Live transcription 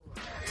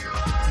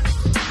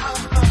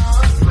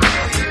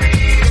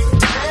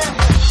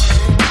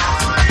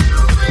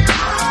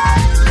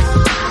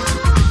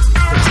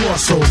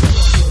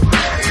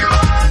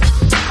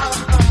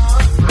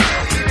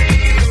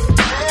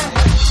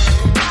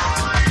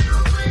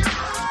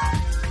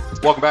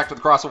Welcome back to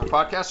the Crossover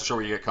Podcast, the show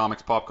where you get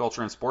comics, pop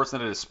culture, and sports.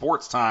 And it is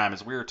sports time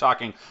as we are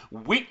talking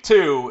Week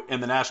 2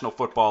 in the National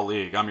Football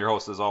League. I'm your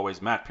host, as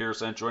always, Matt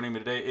Pearson. Joining me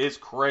today is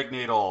Craig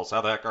Needles. How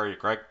the heck are you,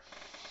 Craig?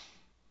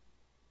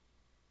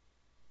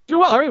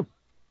 Doing well. How are you?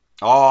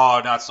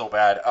 Oh, not so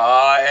bad.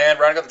 And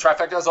rounding up the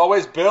trifecta, as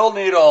always, Bill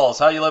Needles.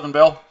 How you living,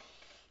 Bill?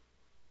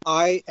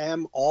 I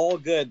am all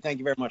good. Thank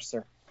you very much,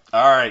 sir.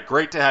 All right,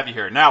 great to have you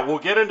here. Now, we'll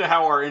get into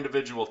how our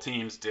individual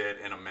teams did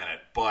in a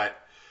minute, but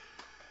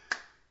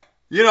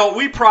you know,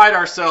 we pride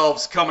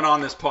ourselves coming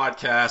on this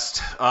podcast,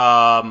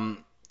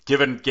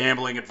 giving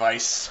gambling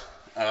advice,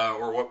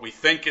 or what we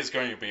think is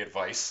going to be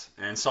advice,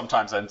 and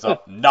sometimes ends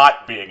up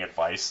not being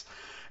advice.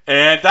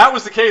 And that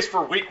was the case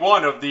for Week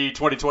 1 of the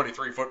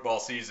 2023 football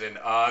season.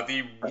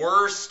 The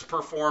worst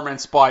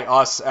performance by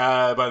us,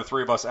 by the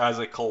three of us as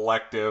a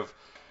collective.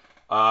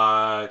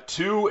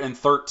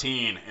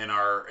 2-13 in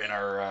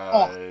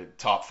our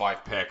top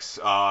 5 picks.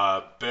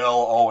 Bill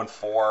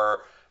 0-4.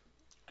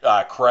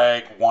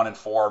 Craig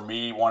 1-4,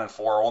 me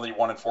 1-4, only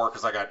 1-4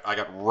 because I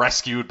got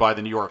rescued by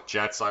the New York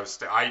Jets. I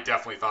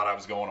definitely thought I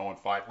was going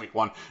 0-5 Week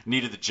 1.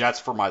 Needed the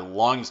Jets for my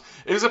lungs.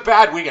 It was a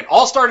bad weekend.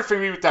 All started for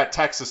me with that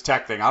Texas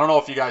Tech thing. I don't know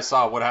if you guys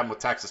saw what happened with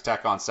Texas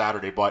Tech on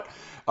Saturday, but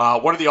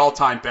one of the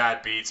all-time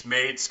bad beats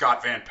made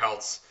Scott Van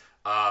Pelt's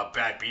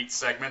bad beat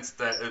segment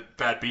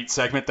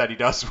that he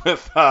does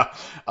with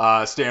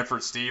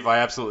Stanford Steve. I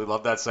absolutely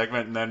love that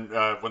segment. And then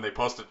when they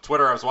posted to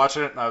Twitter, I was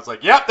watching it and I was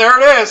like, "Yep, there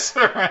it is."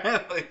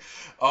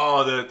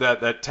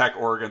 That Tech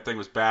Oregon thing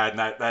was bad, and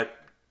that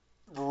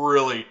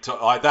really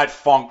that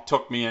funk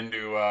took me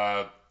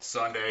into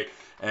Sunday,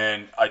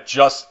 and I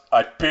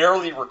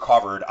barely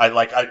recovered.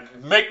 I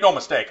make no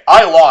mistake,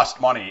 I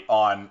lost money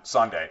on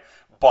Sunday,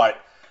 but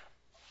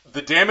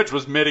the damage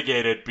was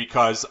mitigated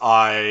because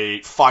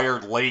I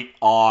fired late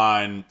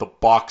on the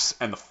Bucks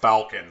and the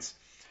Falcons.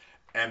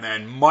 And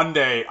then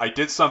Monday, I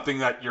did something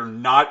that you're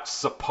not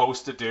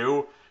supposed to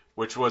do,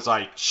 which was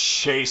I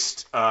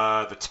chased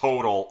the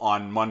total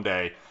on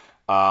Monday.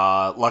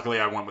 Luckily,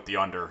 I went with the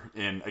under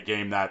in a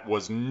game that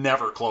was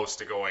never close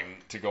to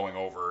going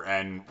over,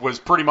 and was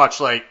pretty much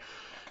like,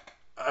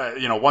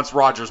 once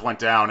Rodgers went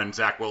down and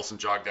Zach Wilson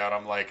jogged out,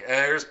 I'm like,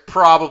 there's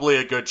probably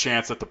a good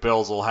chance that the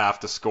Bills will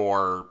have to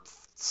score,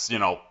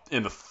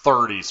 in the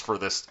 30s for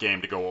this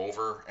game to go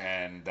over,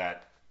 and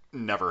that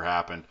never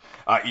happened.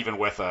 Even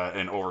with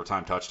an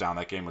overtime touchdown,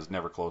 that game was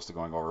never close to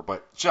going over.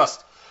 But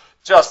just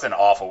an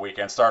awful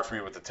weekend. Start for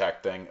me with the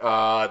Tech thing.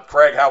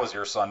 Craig, how was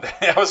your Sunday?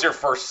 How was your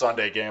first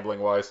Sunday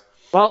gambling-wise?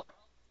 Well,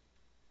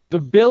 the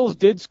Bills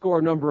did score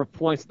a number of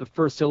points. The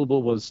first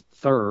syllable was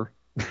 "thir."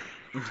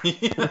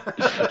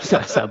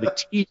 That sounded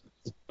cheap.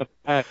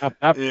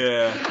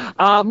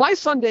 Yeah. My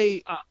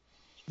Sunday.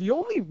 The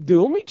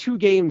only 2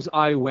 games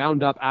I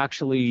wound up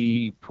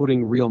actually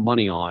putting real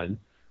money on,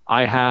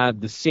 I had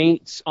the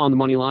Saints on the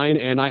money line,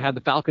 and I had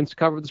the Falcons to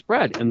cover the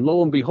spread. And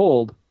lo and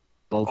behold,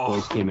 both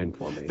those came in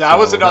for me. That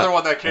was another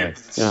one that came,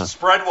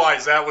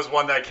 spread-wise, that was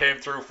one that came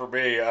through for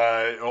me.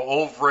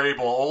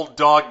 Old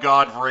dog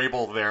god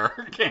Vrabel there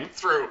came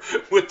through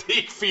with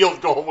the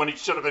field goal when he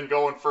should have been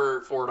going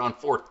for it on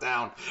 4th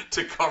down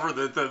to cover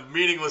the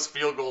meaningless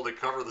field goal to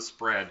cover the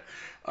spread.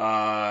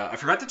 I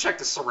forgot to check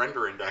the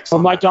surrender index.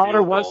 Well, my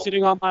daughter was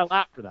sitting on my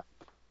lap for that.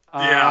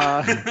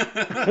 Yeah.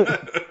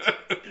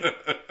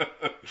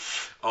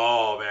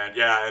 Oh man,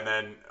 yeah, and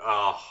then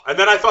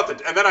I thought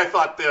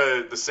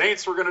the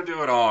Saints were gonna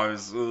do it. Oh,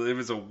 it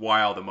was a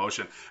wild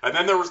emotion. And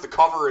then there was the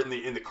cover in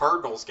the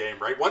Cardinals game,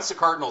 right? Once the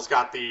Cardinals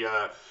got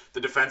the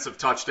defensive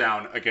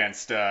touchdown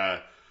against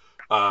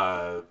against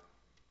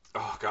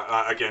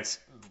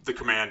the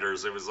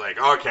Commanders, it was like,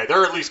 okay,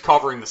 they're at least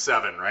covering the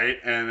 7, right?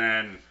 And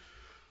then.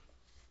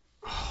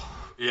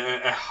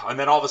 Yeah, and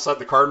then all of a sudden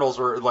the Cardinals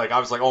were like, I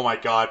was like, oh my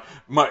god,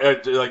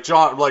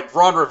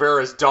 Ron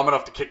Rivera is dumb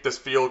enough to kick this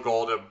field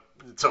goal to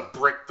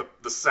brick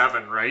the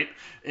 7 right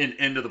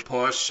into the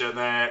push, and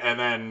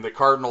then the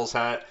Cardinals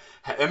and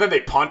then they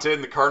punted,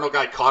 and the Cardinal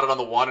guy caught it on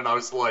the 1, and I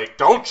was like,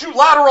 don't you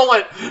lateral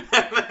it!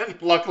 And then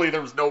luckily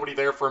there was nobody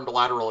there for him to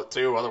lateral it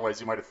too, otherwise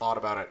you might have thought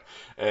about it,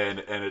 and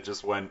it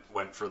just went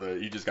for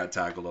he just got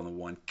tackled on the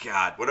 1.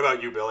 God, what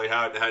about you, Billy?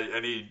 How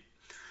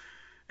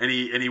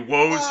Any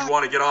woes you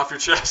want to get off your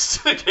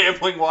chest,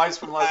 gambling-wise,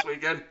 from last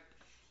weekend?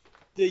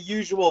 The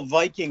usual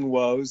Viking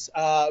woes,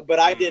 but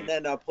I didn't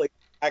end up playing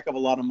a heck of a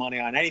lot of money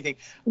on anything.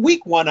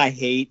 Week 1 I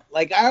hate.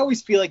 Like, I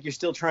always feel like you're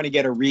still trying to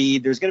get a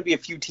read. There's going to be a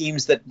few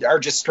teams that are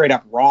just straight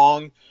up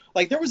wrong.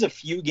 Like, there was a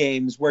few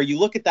games where you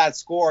look at that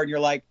score and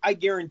you're like, I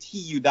guarantee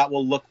you that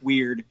will look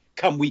weird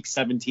come week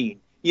 17,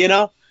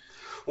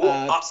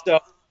 Well, so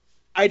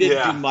I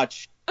didn't do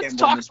much. Let's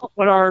talk about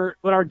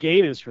what our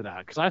game is for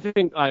that, because I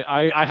think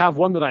I have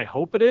one that I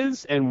hope it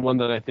is and one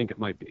that I think it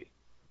might be.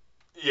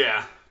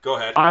 Yeah, go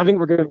ahead. I think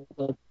we're gonna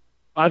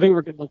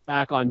look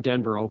back on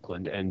Denver,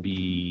 Oakland, and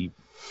be.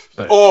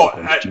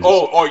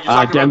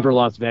 Denver,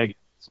 Las Vegas.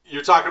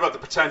 You're talking about the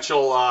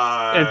potential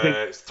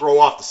throw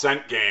off the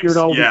scent games.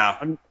 Yeah.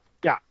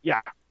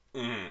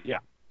 Mm-hmm. Yeah.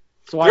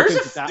 So I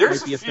think that there's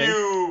might be a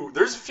thing.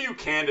 There's a few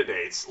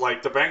candidates,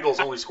 like the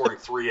Bengals only scoring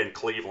 3 and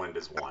Cleveland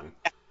is one.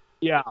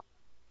 Yeah.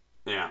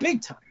 Yeah.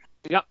 Big time.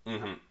 Yep.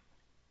 Mm-hmm.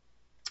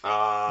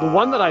 The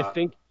one that I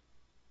think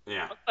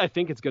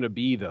it's going to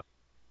be, though,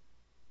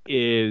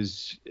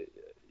 is,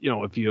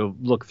 if you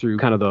look through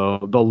kind of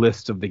the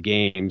list of the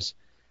games,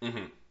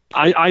 mm-hmm.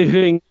 I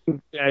think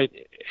that,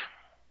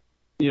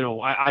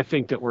 I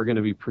think that we're going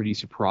to be pretty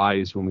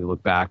surprised when we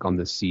look back on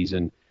this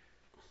season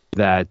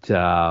that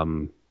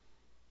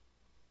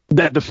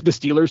that the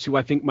Steelers, who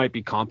I think might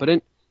be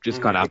competent, just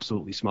got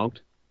absolutely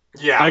smoked.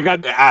 Yeah,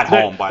 at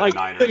home by the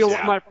Niners.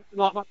 My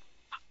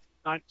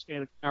Niners fan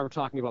and I were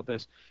talking about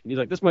this, and he's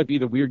like, "This might be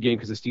the weird game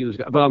because the Steelers."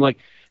 But I'm like,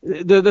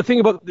 the thing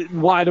about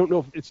why I don't know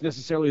if it's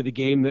necessarily the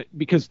game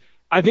because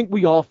I think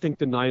we all think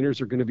the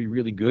Niners are going to be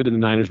really good, and the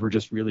Niners were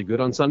just really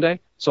good on Sunday.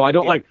 So I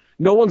don't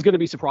no one's going to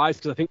be surprised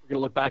because I think we're going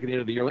to look back at the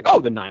end of the year like,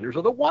 oh, the Niners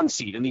are the 1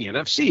 seed in the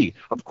NFC.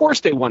 Of course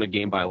they won a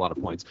game by a lot of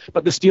points,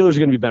 but the Steelers are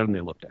going to be better than they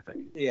looked, I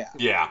think. Yeah.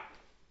 Yeah.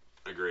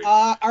 Agreed.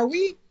 Are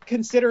we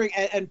considering,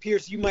 and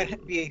Pierce, you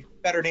might be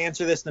better to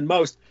answer this than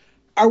most,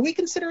 are we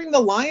considering the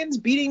Lions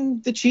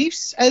beating the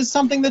Chiefs as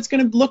something that's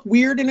going to look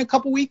weird in a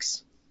couple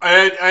weeks?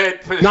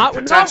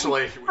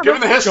 Potentially, given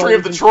the history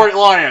of the Detroit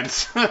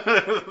Lions.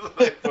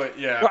 But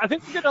yeah, I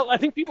think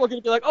people are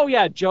going to be like, oh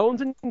yeah,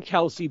 Jones and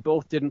Kelsey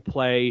both didn't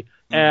play,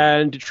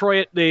 and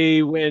Detroit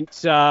they went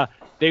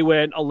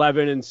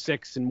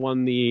 11-6 and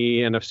won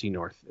the NFC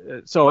North.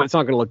 So it's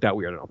not going to look that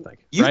weird, I don't think.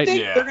 You right?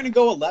 think they're going to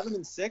go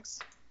 11-6?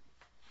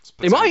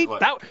 They might.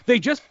 They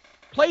just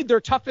played their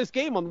toughest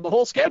game on the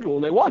whole schedule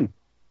and they won.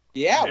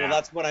 Yeah, well,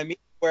 that's what I mean.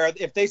 Where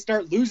if they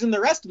start losing the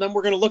rest of them,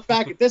 we're going to look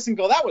back at this and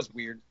go, "That was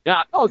weird."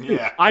 Yeah. Oh,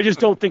 yeah. I just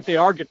don't think they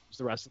are going to lose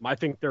the rest of them. I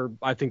think they're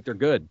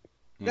good.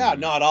 Yeah,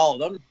 not all of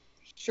them.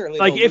 Surely.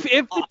 Like if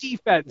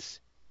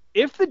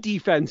the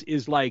defense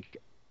is like,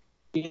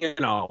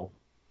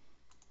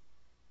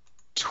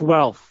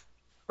 12th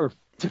or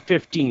to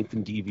 15th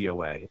in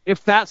DVOA,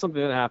 if that's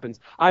something that happens,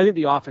 I think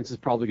the offense is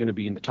probably going to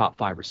be in the top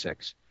 5 or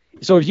 6.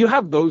 So if you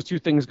have those two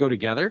things go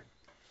together,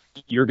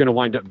 you're going to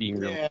wind up being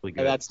really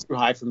good. That's too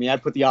high for me.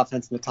 I'd put the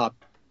offense in the top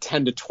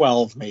 10 to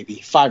 12,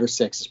 maybe 5 or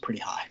 6 is pretty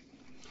high.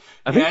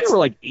 I think they were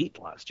like 8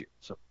 last year.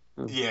 So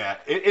yeah,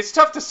 it's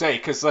tough to say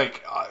because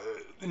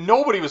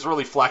nobody was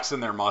really flexing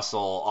their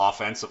muscle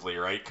offensively,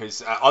 right?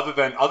 Because other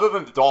than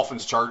the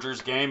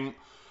Dolphins-Chargers game,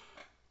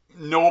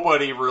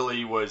 nobody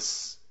really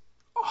was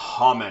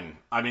humming.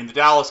 I mean, the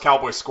Dallas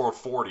Cowboys scored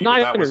 40. But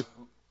that was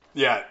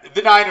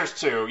the Niners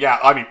too. Yeah,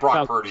 I mean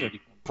Brock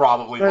Purdy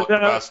probably looked the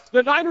best.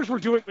 The Niners were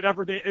doing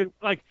whatever they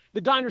like. The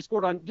Niners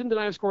scored on. Didn't the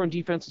Niners score on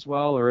defense as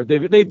well? Or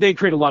they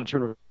created a lot of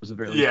turnovers at the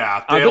very least.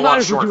 Yeah, they had a lot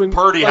of short.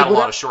 Purdy had a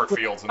lot of short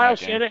fields in that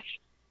game.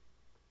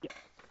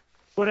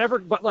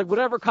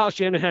 Whatever Kyle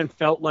Shanahan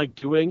felt like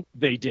doing,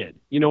 they did.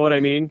 You know what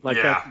I mean? Like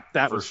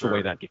that was the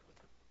way that game.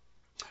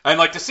 And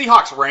the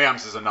Seahawks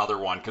Rams is another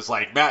one because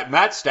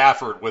Matt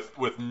Stafford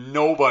with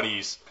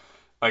nobody's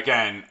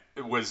again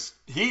was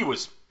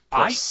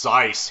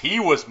precise. He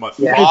was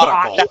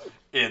methodical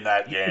in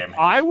that game. If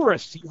I were a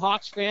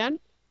Seahawks fan,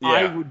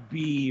 I would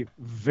be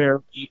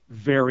very,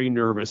 very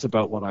nervous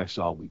about what I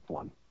saw week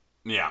 1.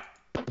 Yeah.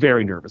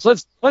 Very nervous.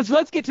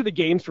 Let's get to the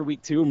games for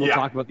week 2, and we'll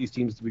talk about these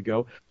teams as we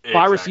go. If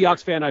I were a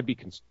Seahawks fan, I'd be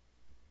concerned.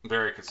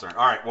 Very concerned.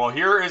 All right, well,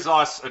 here is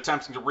us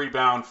attempting to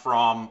rebound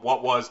from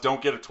what was, don't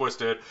get it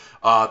twisted,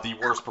 the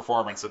worst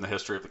performance in the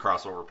history of the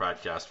Crossover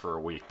Podcast for a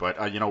week. But,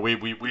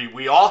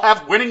 we all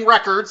have winning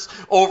records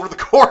over the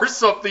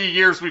course of the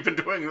years we've been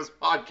doing this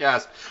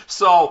podcast.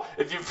 So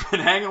if you've been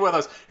hanging with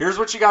us, here's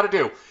what you got to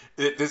do.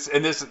 This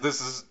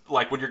is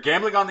like when you're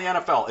gambling on the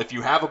NFL. If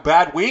you have a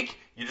bad week,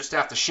 you just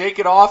have to shake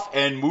it off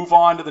and move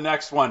on to the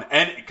next one.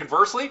 And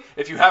conversely,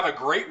 if you have a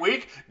great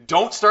week,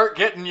 don't start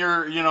getting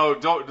your,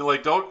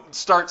 don't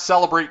start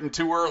celebrating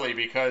too early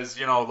because,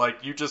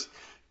 you just,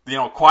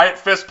 quiet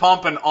fist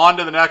pump and on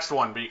to the next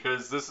one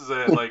because this is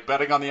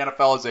betting on the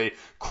NFL is a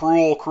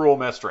cruel, cruel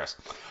mistress.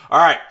 All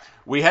right.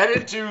 We head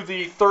into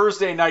the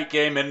Thursday night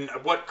game and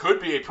what could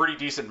be a pretty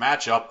decent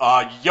matchup.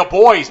 Ya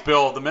boys,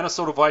 Bill, the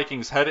Minnesota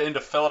Vikings head into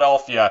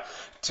Philadelphia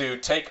to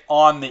take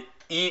on the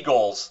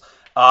Eagles.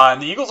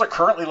 And the Eagles are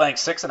currently laying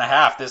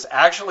 6.5. This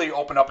actually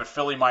opened up at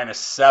Philly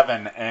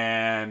 -7,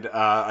 and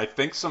I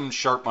think some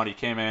sharp money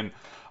came in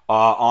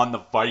on the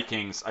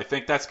Vikings. I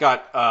think that's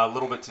got a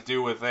little bit to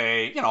do with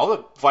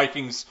the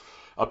Vikings'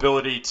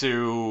 ability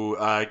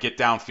to get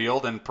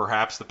downfield, and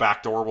perhaps the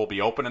back door will be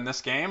open in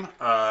this game.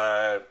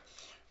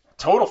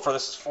 Total for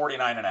this is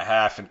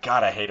 49.5, and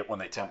God, I hate it when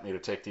they tempt me to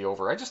take the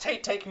over. I just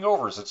hate taking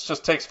overs. It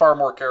just takes far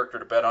more character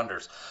to bet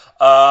unders.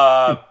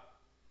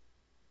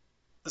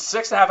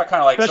 6.5 I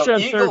kind of like. Especially so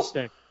on Eagles,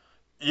 Thursday.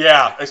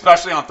 Yeah,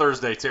 especially on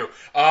Thursday too.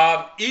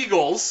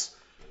 Eagles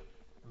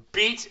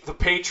beat the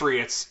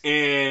Patriots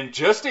in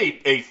just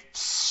a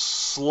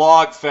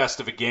slogfest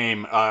of a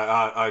game,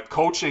 a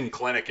coaching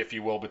clinic, if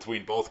you will,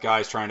 between both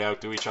guys trying to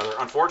outdo each other.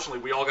 Unfortunately,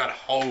 we all got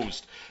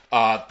hosed.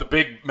 The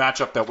big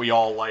matchup that we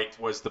all liked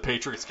was the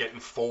Patriots getting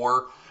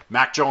 4.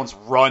 Mac Jones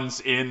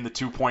runs in the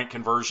 2-point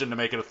conversion to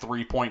make it a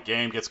 3-point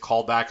game, gets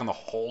called back on the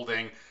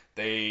holding.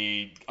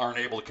 They aren't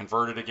able to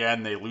convert it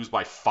again. They lose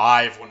by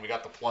 5 when we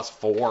got the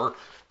 +4.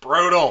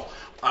 Brutal.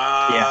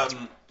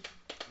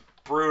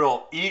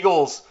 Brutal.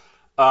 Eagles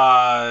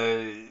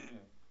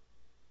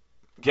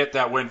get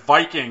that win.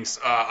 Vikings,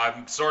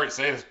 I'm sorry to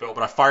say this, Bill,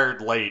 but I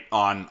fired late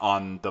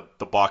on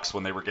the Bucks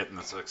when they were getting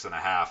the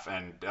 6.5.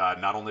 And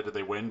not only did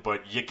they win,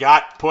 but you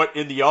got put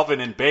in the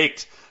oven and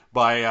baked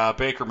by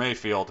Baker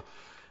Mayfield.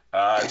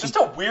 Just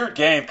a weird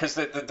game because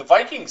the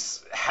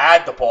Vikings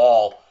had the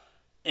ball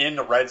in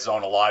the red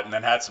zone a lot and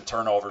then had some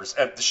turnovers.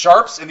 The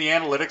Sharps and the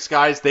analytics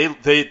guys,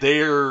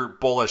 they're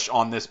bullish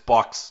on this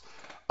Bucks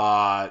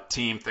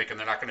team, thinking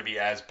they're not going to be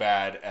as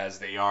bad as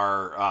they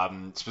are,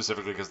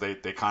 specifically because they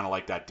kind of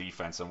like that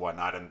defense and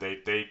whatnot, and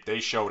they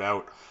showed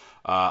out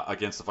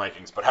against the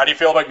Vikings. But how do you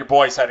feel about your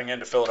boys heading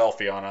into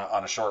Philadelphia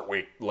on a short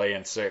week,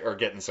 laying 6 or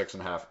getting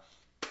 6.5?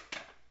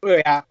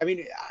 Yeah, I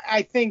mean,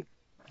 I think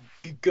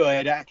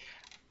good.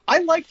 I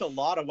liked a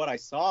lot of what I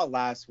saw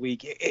last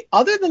week.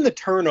 Other than the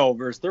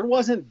turnovers, there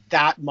wasn't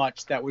that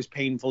much that was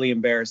painfully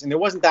embarrassing. There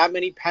wasn't that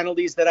many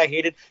penalties that I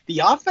hated.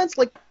 The offense,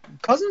 like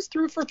Cousins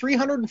threw for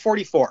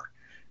 344.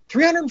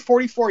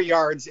 344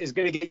 yards is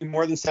going to get you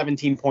more than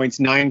 17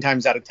 points 9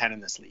 times out of 10 in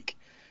this league.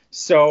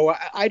 So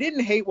I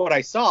didn't hate what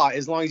I saw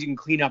as long as you can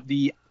clean up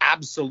the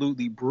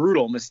absolutely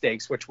brutal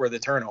mistakes, which were the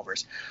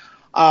turnovers.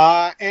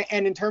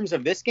 And in terms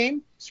of this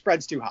game,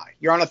 spread's too high.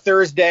 You're on a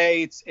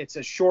Thursday. It's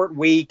a short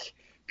week.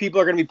 People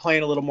are going to be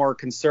playing a little more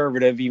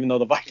conservative, even though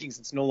the Vikings,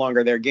 it's no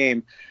longer their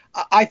game.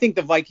 I think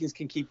the Vikings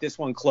can keep this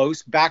one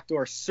close.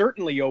 Backdoor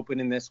certainly open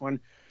in this one.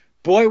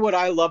 Boy, would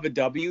I love a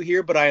W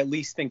here, but I at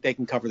least think they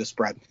can cover the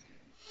spread.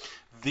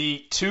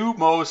 The two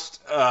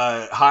most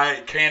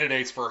high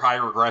candidates for high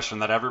regression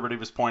that everybody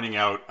was pointing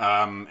out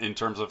in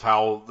terms of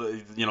how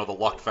the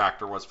luck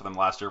factor was for them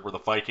last year were the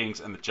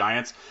Vikings and the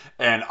Giants.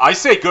 And I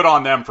say good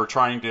on them for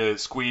trying to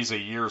squeeze a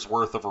year's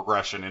worth of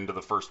regression into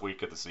the first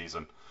week of the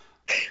season.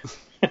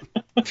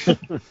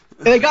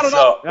 They got it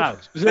all. Yeah,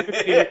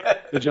 specifically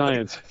the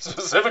Giants.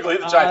 Specifically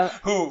the Giants,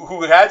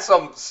 who had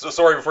some.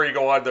 Sorry, before you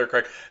go on there,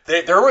 Craig.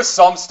 There was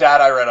some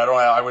stat I read.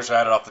 I wish I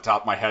had it off the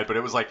top of my head, but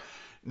it was like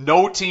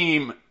no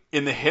team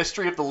in the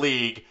history of the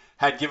league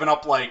had given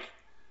up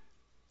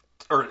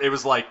it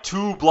was like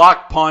 2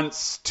 block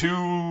punts,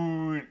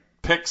 2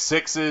 pick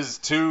sixes,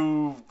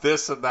 2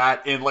 this and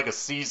that in like a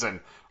season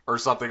or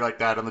something like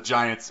that. And the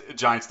Giants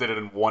did it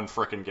in one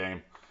frickin'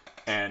 game.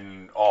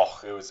 And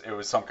it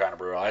was some kind of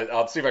brutal.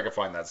 I'll see if I can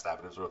find that stat.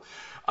 But it was brutal.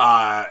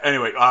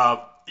 Anyway,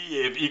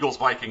 Eagles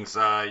Vikings.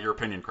 Your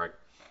opinion, Craig?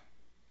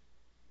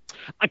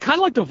 I kind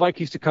of like the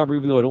Vikings to cover,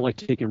 even though I don't like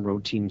taking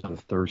road teams on a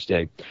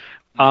Thursday.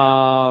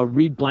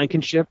 Reed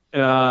Blankenship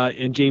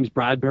and James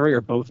Bradbury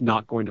are both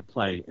not going to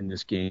play in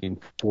this game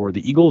for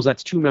the Eagles.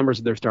 That's 2 members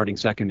of their starting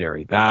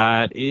secondary.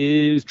 That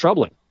is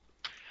troubling.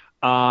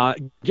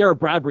 Garrett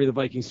Bradbury, the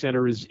Vikings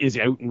center, is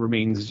out and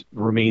remains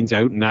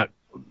out, and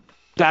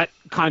that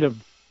kind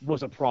of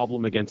was a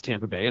problem against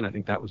Tampa Bay, and I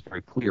think that was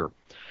very clear.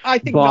 I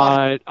think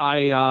like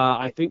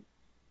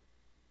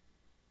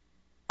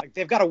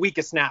they've got a week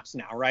of snaps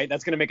now, right?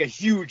 That's going to make a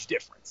huge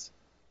difference.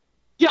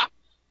 Yeah.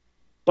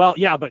 Well,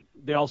 yeah, but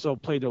they also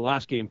played their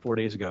last game 4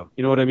 days ago.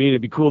 You know what I mean?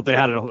 It'd be cool if they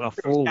had a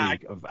full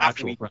week of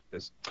actual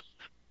practice.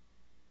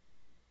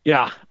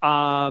 Yeah.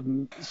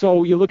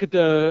 So you look at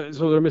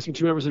so they're missing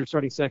 2 members of their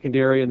starting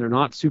secondary, and they're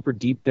not super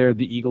deep there.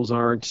 The Eagles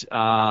aren't.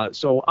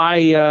 So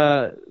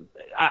I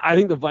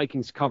think the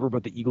Vikings cover,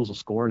 but the Eagles will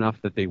score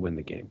enough that they win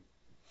the game.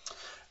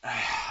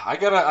 I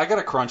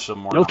gotta crunch some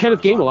more. No,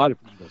 Kenneth Game a lot of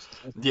Eagles.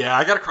 Yeah,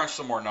 I gotta crunch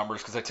some more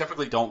numbers because I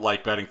typically don't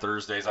like betting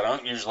Thursdays.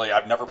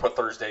 I've never put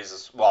Thursdays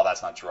as well.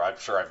 That's not true. I'm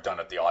sure I've done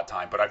it the odd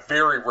time, but I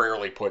very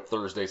rarely put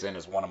Thursdays in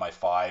as one of my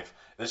 5.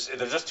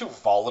 They're just too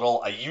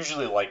volatile. I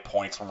usually like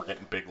points when we're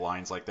getting big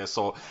lines like this.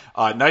 So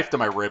knife to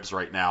my ribs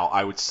right now.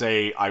 I would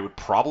say I would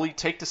probably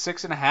take the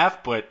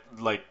 6.5, but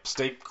like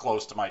stay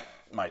close to my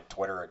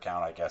Twitter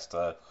account, I guess,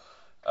 to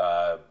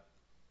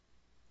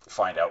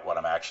find out what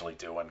I'm actually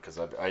doing, because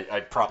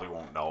I probably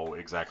won't know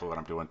exactly what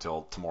I'm doing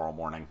till tomorrow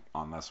morning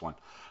on this one.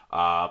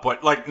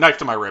 But like knife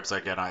to my ribs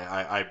again,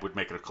 I would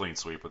make it a clean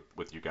sweep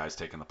with you guys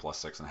taking the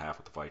 +6.5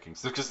 with the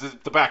Vikings, because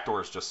the back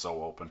door is just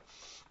so open.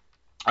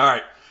 All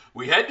right,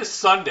 we head to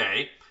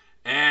Sunday,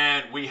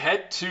 and we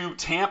head to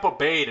Tampa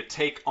Bay to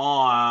take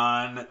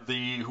on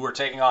who are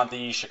taking on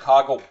the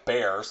Chicago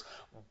Bears.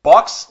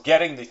 Bucks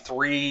getting the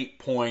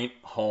 3-point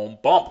home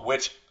bump,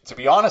 which, to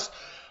be honest,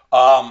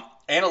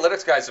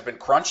 analytics guys have been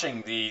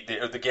crunching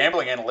the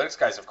gambling analytics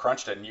guys have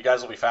crunched it, and you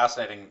guys will be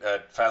fascinated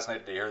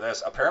to hear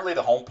this. Apparently,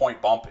 the home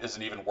point bump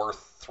isn't even worth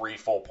 3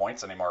 full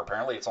points anymore.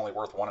 Apparently, it's only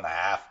worth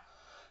 1.5.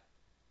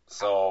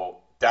 So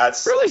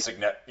that's really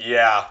significant.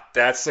 Yeah,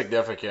 that's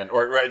significant.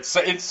 Or in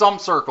some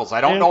circles,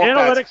 I don't know if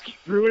analytics keep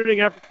ruining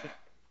everything.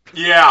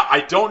 Yeah,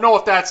 I don't know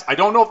if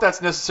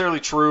that's necessarily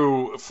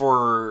true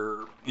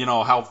for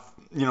how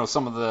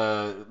some of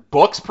the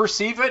books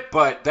perceive it,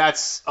 but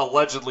that's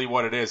allegedly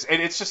what it is,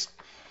 and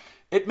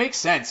it makes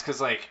sense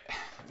because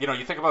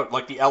you think about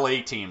like the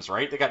LA teams,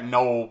 right? They got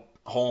no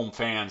home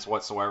fans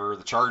whatsoever.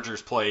 The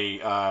Chargers play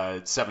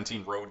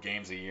 17 road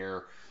games a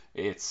year.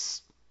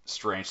 It's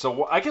strange.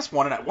 So I guess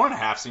one and a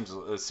half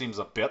seems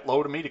a bit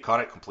low to me to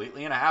cut it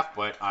completely in half,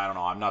 but I don't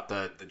know. I'm not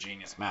the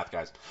genius math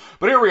guys.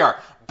 But here we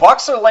are.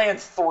 Bucks are laying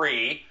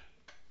 3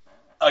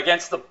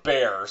 against the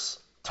Bears.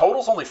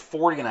 Total's only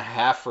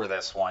 40.5 for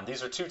this one.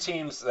 These are two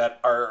teams that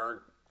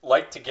are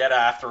like to get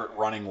after it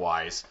running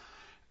wise.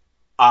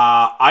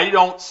 I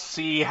don't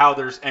see how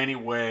there's any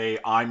way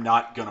I'm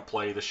not going to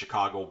play the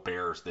Chicago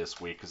Bears this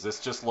week because this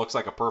just looks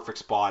like a perfect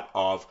spot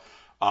of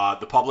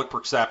the public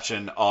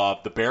perception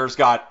of the Bears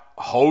got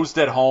hosed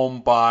at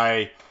home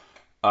by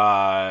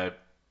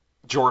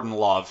Jordan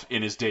Love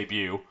in his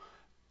debut,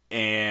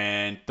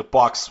 and the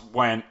Bucks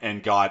went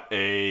and got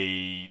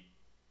a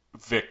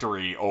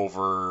victory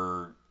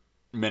over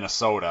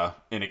Minnesota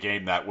in a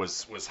game that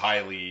was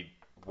highly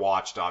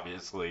watched,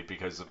 obviously,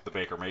 because of the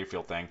Baker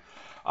Mayfield thing.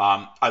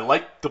 I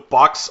like the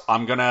Bucks.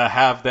 I'm gonna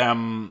have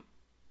them.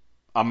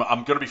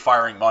 I'm gonna be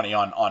firing money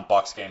on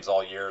Bucks games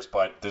all years,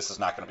 but this is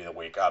not gonna be the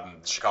week. The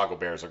Chicago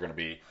Bears are gonna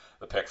be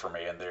the pick for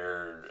me, and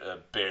they're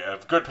a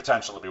good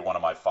potential to be one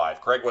of my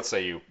 5. Craig, what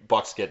say you?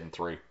 Bucks getting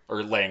 3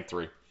 or laying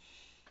 3?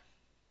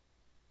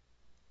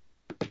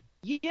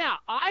 Yeah,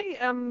 I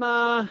am.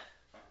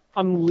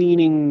 I'm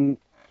leaning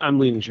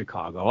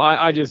Chicago.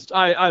 I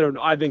don't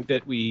know. I think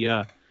that we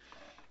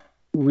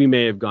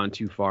may have gone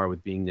too far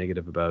with being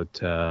negative about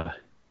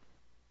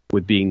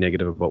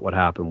what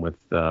happened with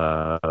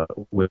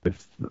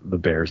the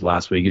Bears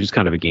last week. It's just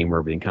kind of a game where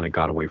everything kind of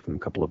got away from a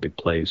couple of big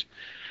plays.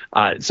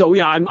 So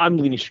yeah, I'm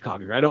leaning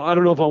Chicago. I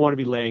don't know if I want to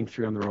be laying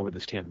 3 on the road with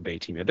this Tampa Bay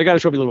team yet. They got to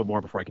show me a little bit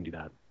more before I can do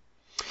that.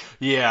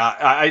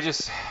 Yeah,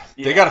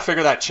 they got to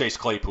figure that Chase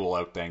Claypool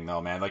out thing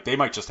though, man. Like they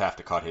might just have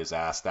to cut his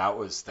ass. That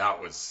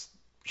was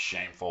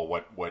shameful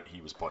what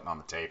he was putting on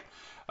the tape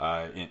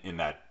in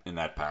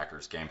that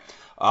Packers game.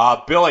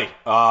 Billy,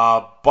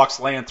 Bucks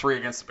laying 3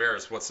 against the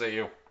Bears. What say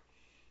you?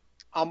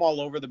 I'm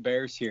all over the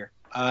Bears here.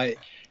 I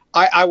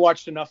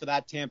watched enough of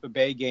that Tampa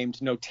Bay game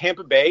to know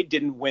Tampa Bay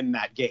didn't win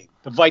that game.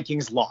 The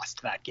Vikings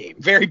lost that game.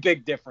 Very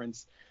big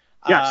difference.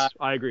 Yes,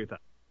 I agree with that.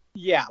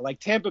 Yeah, like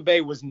Tampa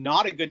Bay was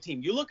not a good team.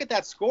 You look at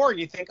that score and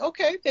you think,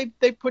 okay,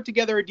 they put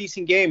together a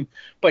decent game.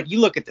 But you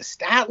look at the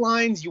stat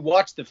lines, you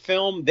watch the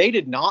film, they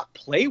did not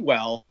play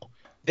well.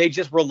 They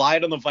just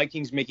relied on the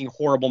Vikings making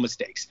horrible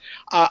mistakes.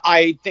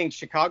 I think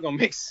Chicago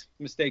makes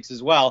mistakes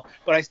as well,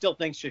 but I still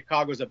think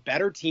Chicago's a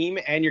better team,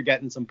 and you're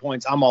getting some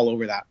points. I'm all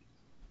over that.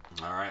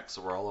 All right,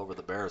 so we're all over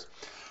the Bears.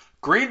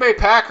 Green Bay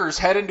Packers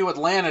head into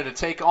Atlanta to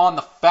take on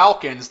the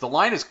Falcons. The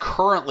line is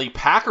currently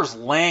Packers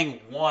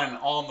laying 1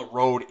 on the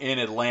road in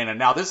Atlanta.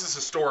 Now, this has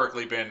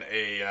historically been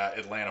a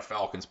Atlanta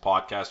Falcons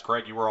podcast.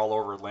 Craig, you were all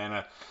over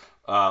Atlanta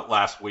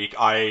last week.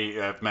 I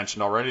have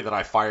mentioned already that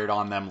I fired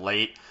on them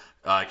late,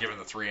 given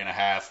the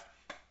 3.5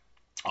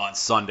 on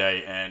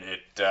Sunday, and it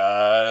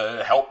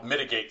helped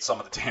mitigate some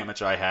of the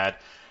damage I had.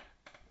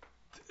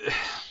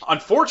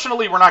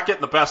 Unfortunately, we're not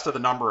getting the best of the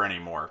number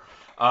anymore.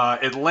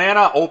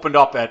 Atlanta opened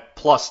up at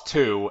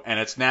 +2, and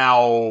it's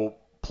now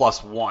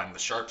 +1. The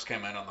Sharps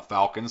came in on the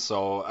Falcons,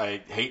 so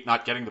I hate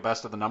not getting the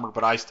best of the number,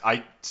 but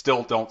I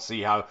still don't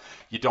see how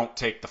you don't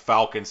take the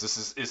Falcons.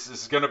 This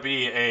is going to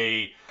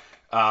be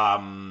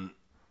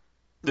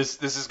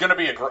this is going to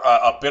be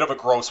a bit of a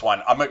gross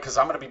one. Because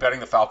I'm going to be betting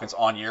the Falcons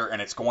on year,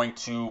 and it's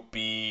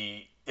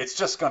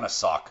just going to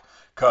suck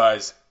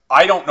because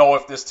I don't know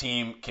if this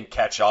team can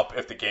catch up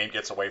if the game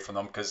gets away from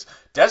them because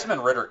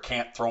Desmond Ridder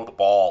can't throw the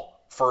ball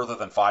further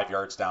than 5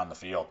 yards down the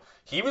field.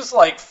 He was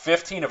like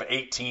 15 of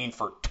 18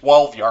 for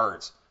 12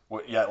 yards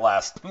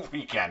last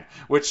weekend,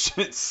 which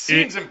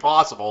seems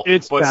impossible,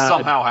 but bad.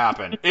 Somehow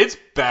happened. It's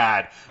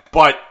bad,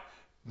 but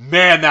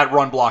man, that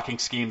run blocking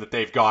scheme that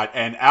they've got,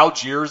 and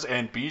Algiers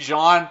and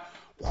Bijan,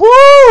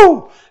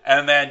 whoo!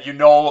 And then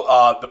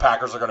the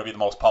Packers are going to be the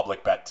most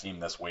public bet team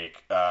this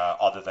week,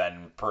 other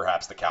than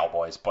perhaps the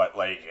Cowboys. But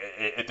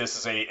this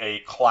is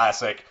a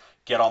classic.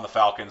 Get on the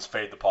Falcons,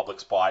 fade the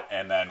public spot,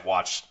 and then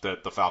watch the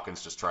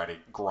Falcons just try to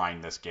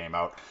grind this game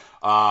out.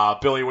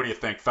 Billy, what do you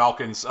think?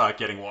 Falcons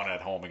getting 1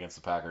 at home against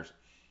the Packers.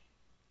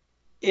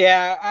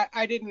 Yeah,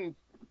 I didn't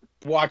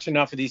watch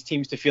enough of these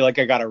teams to feel like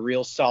I got a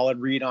real solid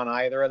read on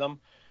either of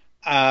them.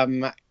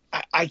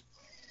 I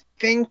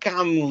think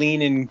I'm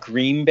leaning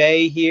Green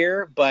Bay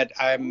here, but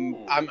I'm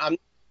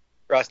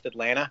trust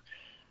Atlanta.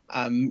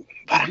 But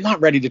I'm not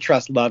ready to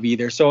trust Love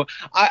either. So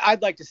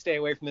I'd like to stay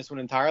away from this one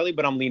entirely,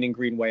 but I'm leaning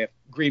Green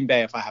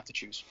Bay if I have to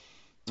choose.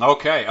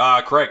 Okay.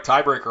 Craig,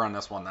 tiebreaker on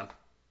this one then.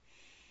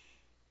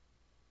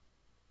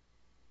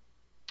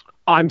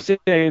 I'm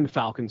saying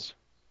Falcons.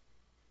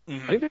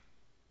 Mm-hmm. I think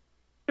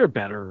they're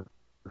better.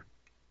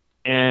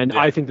 And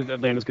I think that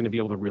Atlanta's going to be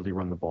able to really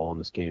run the ball in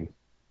this game.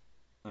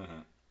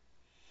 Mm-hmm.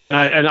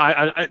 And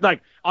I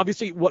like,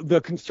 obviously what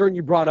the concern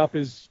you brought up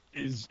is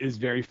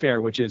very fair,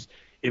 which is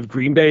if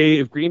Green Bay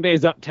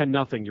is up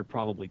 10-0, you're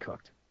probably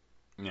cooked.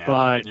 Yeah.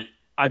 But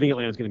I think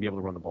Atlanta's going to be able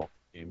to run the ball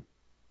game.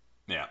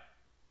 Yeah.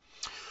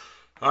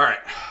 All right.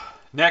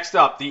 Next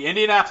up, the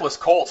Indianapolis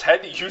Colts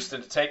head to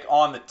Houston to take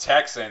on the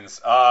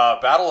Texans.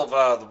 Battle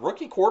of the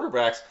rookie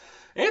quarterbacks.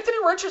 Anthony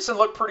Richardson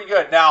looked pretty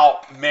good.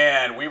 Now,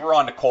 man, we were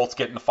on the Colts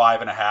getting the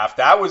 5.5.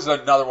 That was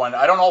another one.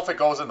 I don't know if it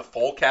goes in the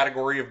full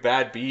category of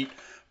bad beat,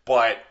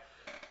 but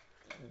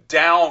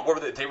down. What were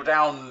they? They were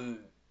down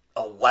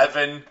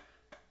 11.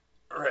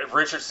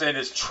 Richardson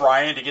is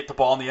trying to get the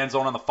ball in the end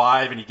zone on the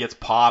 5, and he gets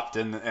popped,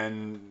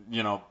 and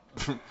you know.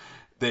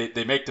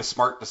 They make the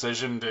smart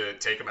decision to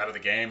take him out of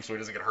the game so he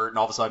doesn't get hurt, and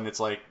all of a sudden it's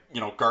like,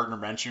 you know, Gardner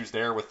Minshew's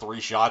there with 3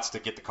 shots to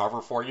get the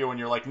cover for you, and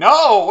you're like,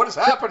 no, what is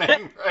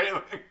happening?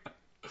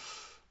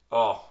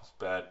 Oh, it's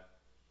bad.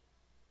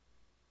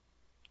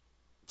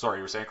 Sorry,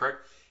 you were saying, Craig?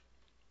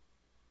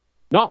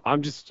 No,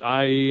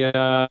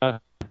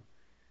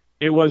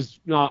 it was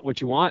not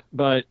what you want,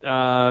 but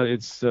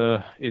it's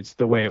the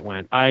way it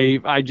went. I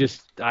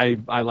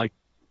like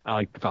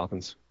the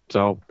Falcons,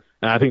 so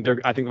I think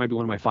it might be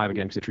one of my 5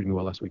 again because they treated me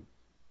well last week.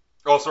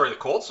 Oh, sorry, the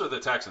Colts or the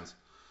Texans?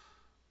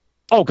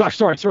 Oh gosh,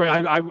 sorry.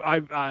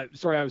 I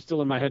sorry, I was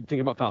still in my head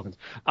thinking about Falcons.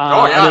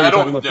 I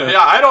don't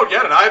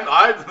get it.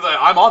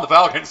 I'm on the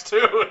Falcons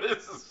too.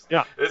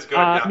 It's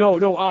good.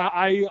 No,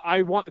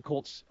 I want the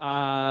Colts.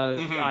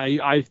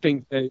 I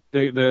think that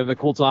the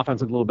Colts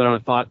offense looked a little better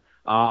than I thought.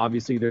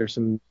 Obviously, there's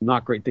some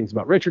not great things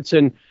about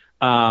Richardson,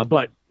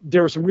 but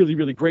there were some really,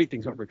 really great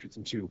things about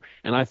Richardson too.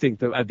 And I think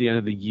that at the end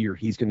of the year,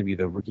 he's going to be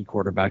the rookie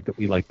quarterback that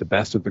we like the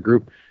best of the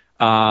group.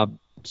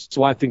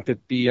 So I think that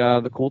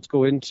the Colts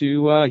go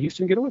into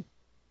Houston and get a win.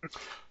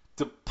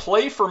 The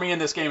play for me in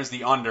this game is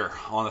the under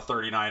on the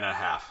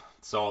 39.5.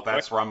 So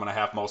that's where I'm going to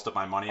have most of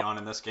my money on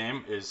in this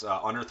game is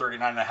under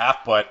 39.5.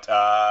 But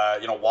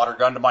water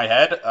gun to my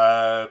head,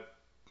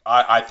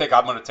 I think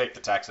I'm going to take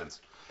the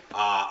Texans.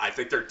 I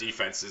think their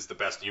defense is the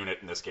best unit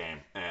in this game,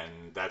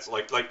 and that's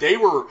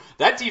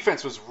that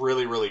defense was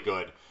really, really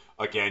good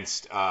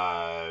against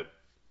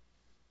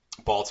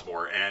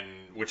Baltimore, and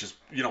which is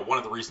one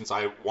of the reasons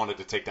I wanted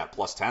to take that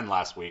 +10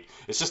 last week.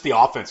 It's just the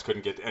offense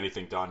couldn't get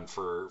anything done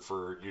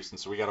for Houston,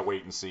 so we got to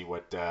wait and see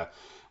what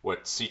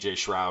CJ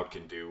Stroud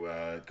can do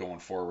going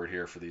forward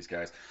here for these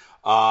guys.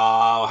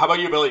 How about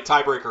you, Billy?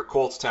 Tiebreaker: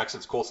 Colts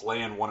Texans. Colts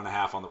laying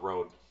 1.5 on the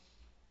road.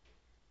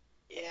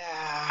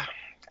 Yeah,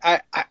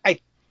 I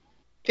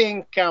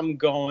think I'm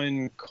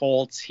going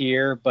Colts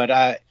here,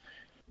 but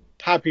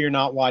happy you're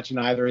not watching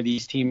either of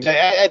these teams.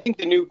 I think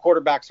the new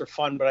quarterbacks are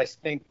fun, but I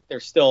think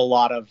there's still a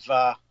lot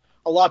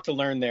to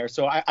learn there.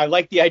 So I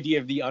like the idea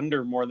of the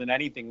under more than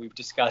anything we've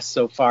discussed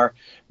so far,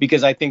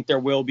 because I think there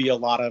will be a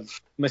lot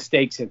of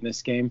mistakes in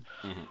this game.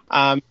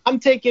 Mm-hmm. I'm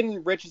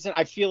taking Richardson.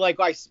 I feel like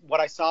what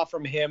I saw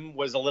from him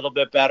was a little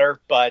bit better,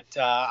 but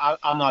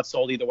I'm not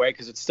sold either way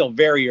because it's still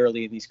very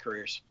early in these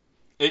careers.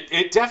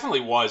 It definitely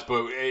was,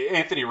 but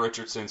Anthony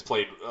Richardson's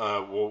played, he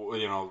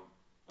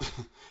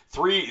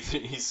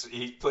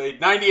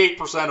played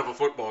 98% of a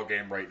football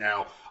game right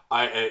now,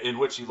 in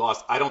which he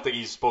lost. I don't think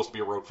he's supposed to be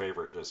a road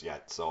favorite just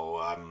yet, so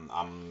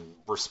I'm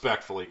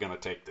respectfully going to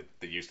take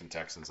the Houston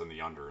Texans and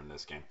the under in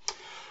this game.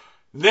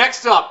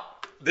 Next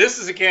up, this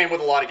is a game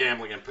with a lot of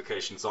gambling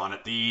implications on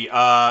it. The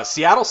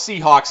Seattle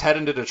Seahawks head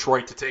into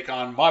Detroit to take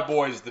on my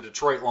boys, the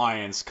Detroit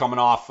Lions, coming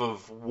off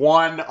of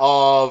one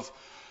of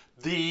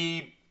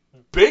the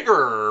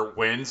bigger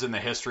wins in the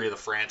history of the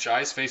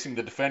franchise, facing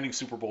the defending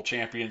Super Bowl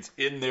champions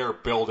in their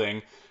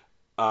building,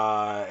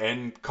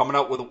 and coming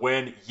out with a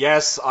win.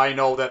 Yes, I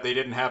know that they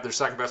didn't have their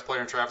second best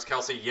player in Travis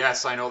Kelce.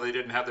 Yes, I know they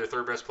didn't have their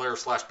third best player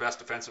 / best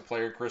defensive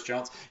player in Chris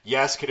Jones.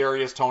 Yes,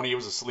 Kadarius Toney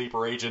was a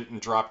sleeper agent and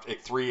dropped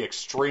 3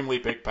 extremely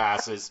big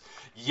passes.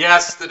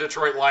 Yes, the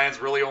Detroit Lions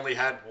really only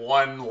had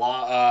one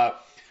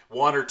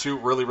or two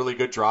really, really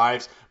good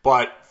drives,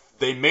 but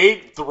they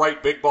made the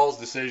right big balls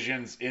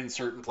decisions in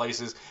certain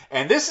places.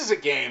 And this is a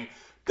game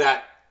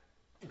that,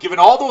 given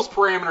all those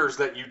parameters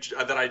that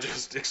I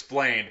just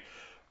explained,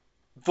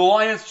 the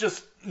Lions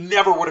just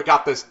never would have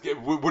got this.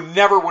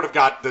 Never would have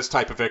got this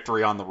type of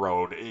victory on the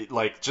road.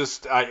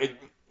 Just in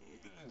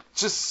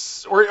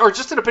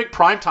a big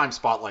primetime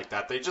spot like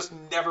that, they just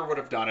never would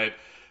have done it.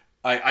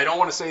 I don't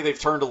want to say they've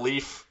turned a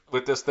leaf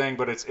with this thing,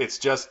 but it's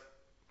just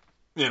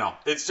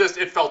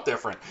it felt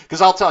different.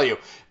 Because I'll tell you,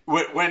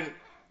 when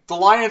the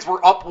Lions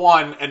were up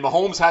 1 and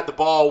Mahomes had the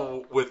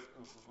ball with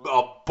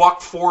a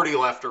 $140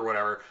 left or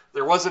whatever,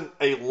 there wasn't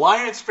a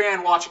Lions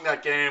fan watching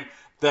that game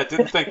that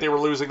didn't think they were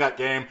losing that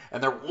game,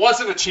 and there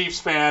wasn't a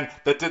Chiefs fan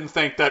that didn't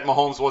think that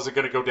Mahomes wasn't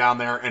going to go down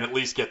there and at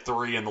least get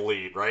 3 in the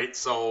lead, right?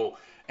 So,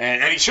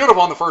 and he should have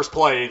on the first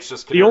play. It's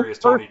just Kadarius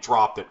Toney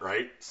dropped it,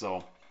 right?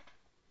 So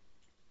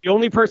the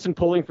only person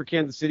pulling for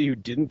Kansas City who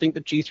didn't think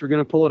the Chiefs were going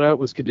to pull it out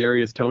was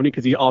Kadarius Toney,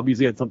 because he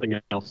obviously had something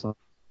else on.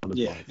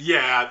 Yeah.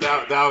 Yeah,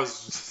 that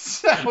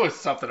was that was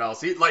something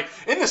else. Like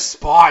in the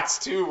spots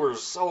too were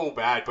so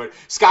bad, but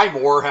Sky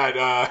Moore had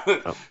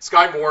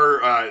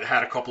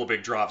had a couple of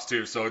big drops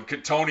too. So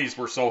Tony's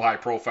were so high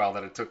profile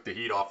that it took the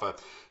heat off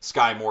of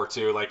Sky Moore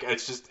too. Like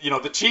it's just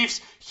the Chiefs'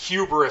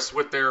 hubris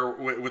with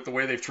the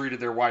way they've treated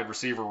their wide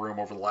receiver room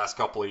over the last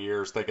couple of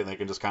years, thinking they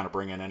can just kind of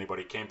bring in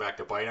anybody, came back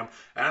to bite them.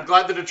 And I'm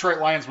glad the Detroit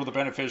Lions were the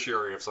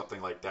beneficiary of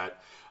something like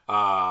that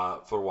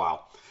for a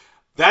while.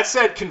 That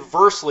said,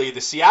 conversely,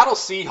 the Seattle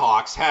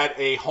Seahawks had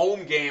a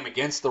home game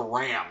against the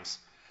Rams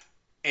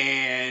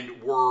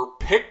and were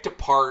picked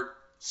apart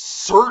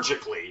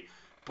surgically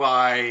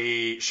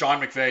by Sean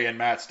McVay and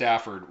Matt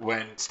Stafford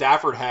when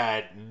Stafford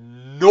had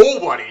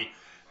nobody.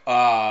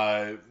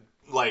 I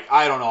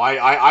don't know.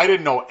 I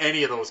didn't know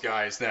any of those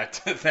guys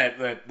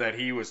that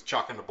he was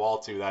chucking the ball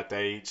to that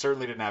day. He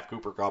certainly didn't have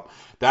Cooper Kupp.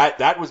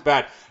 That was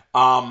bad.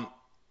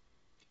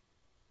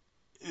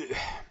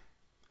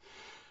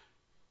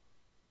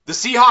 The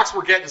Seahawks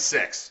were getting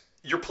 6.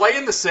 You're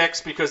playing the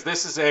 6 because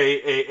this is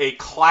a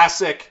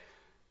classic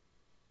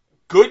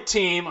good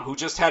team who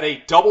just had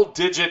a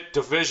double-digit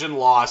division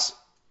loss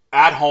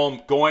at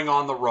home going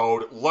on the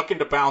road, looking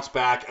to bounce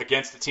back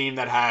against a team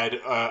that had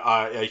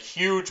a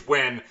huge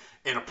win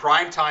in a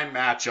primetime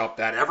matchup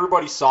that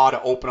everybody saw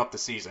to open up the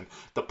season.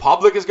 The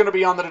public is going to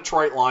be on the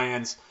Detroit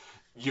Lions.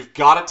 You've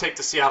got to take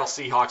the Seattle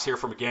Seahawks here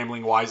from a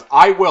gambling-wise.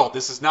 I will.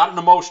 This is not an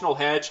emotional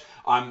hedge.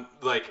 I'm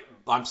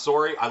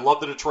sorry. I love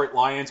the Detroit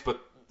Lions,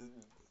 but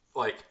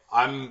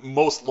I'm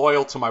most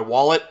loyal to my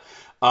wallet.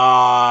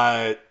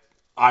 I'm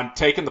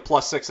taking the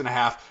plus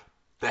 6.5.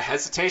 The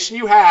hesitation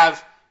you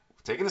have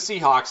taking the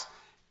Seahawks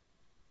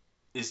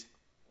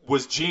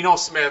was Geno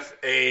Smith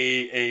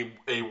a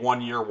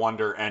 1-year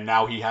wonder, and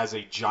now he has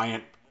a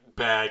giant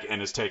bag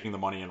and is taking the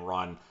money and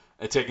running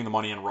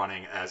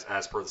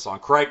as per the song.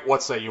 Craig,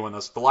 what say you on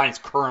this? The Lions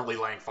currently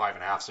laying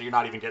 5.5, so you're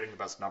not even getting the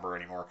best number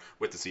anymore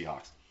with the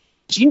Seahawks.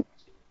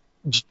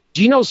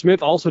 Geno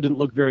Smith also didn't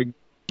look very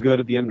good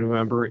at the end of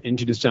November,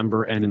 into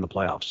December, and in the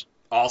playoffs.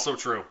 Also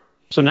true.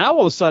 So now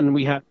all of a sudden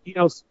we have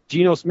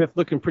Geno Smith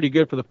looking pretty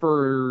good for the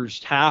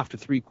first half to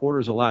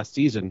 3/4 of last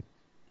season.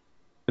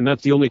 And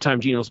that's the only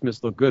time Geno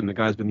Smith's looked good, and the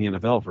guy's been in the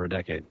NFL for a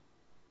decade.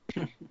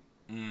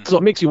 So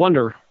it makes you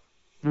wonder,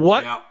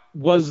 what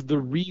was the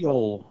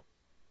real,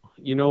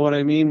 you know what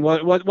I mean?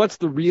 What's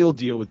the real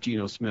deal with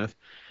Geno Smith?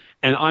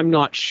 And I'm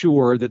not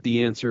sure that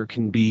the answer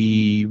can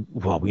be,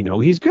 well, we know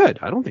he's good.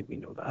 I don't think we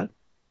know that.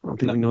 I don't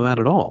think we know that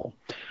at all.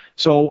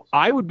 So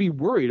I would be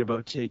worried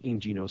about taking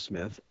Geno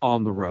Smith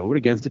on the road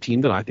against a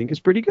team that I think is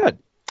pretty good.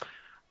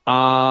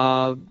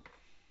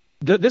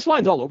 This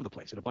line's all over the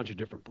place in a bunch of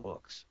different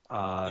books.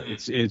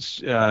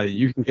 It's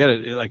you can get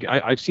it, like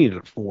I've seen it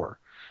at 4.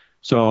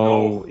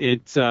 So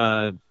it's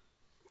a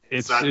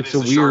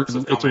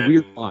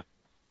weird line.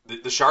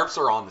 The Sharps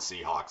are on the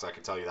Seahawks. I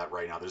can tell you that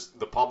right now.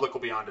 The public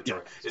will be on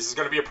Detroit. Yeah. This is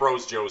going to be a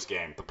pros Joe's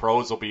game. The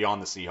pros will be on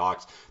the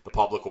Seahawks. The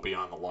public will be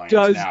on the Lions.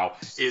 Now,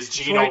 is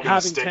Geno going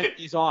to stick it?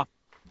 Days off?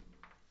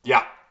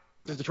 Yeah.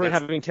 Does Detroit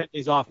having 10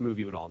 days off move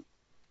you at all?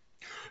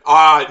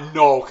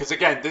 No, because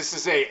again, this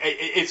is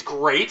it's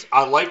great.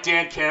 I like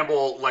Dan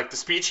Campbell, like the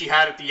speech he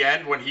had at the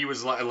end when he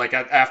was like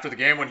after the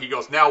game when he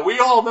goes, "Now we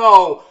all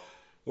know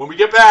when we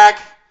get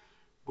back,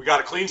 we got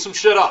to clean some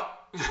shit up."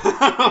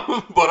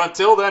 But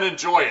until then,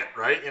 enjoy it,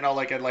 right?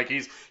 Like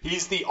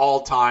he's the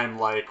all-time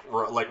like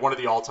one of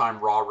the all-time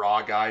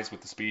rah guys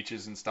with the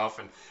speeches and stuff,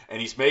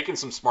 and he's making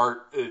some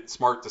smart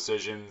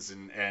decisions,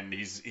 and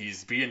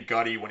he's being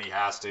gutty when he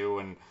has to,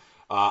 and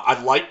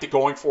I'd like the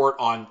going for it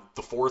on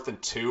the 4th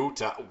and 2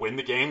 to win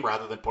the game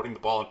rather than putting the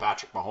ball in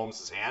Patrick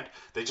Mahomes' hand.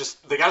 They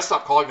got to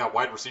stop calling that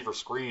wide receiver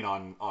screen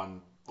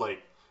on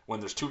like when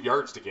there's 2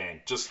 yards to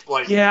gain. Just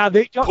like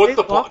put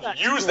the ball,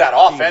 use that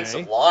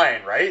offensive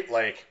line, right?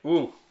 Like,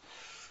 ooh.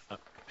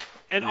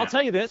 And I'll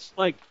tell you this,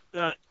 like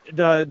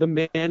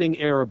the Manning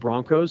era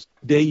Broncos,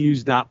 they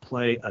use that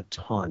play a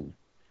ton.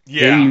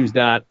 Yeah. They use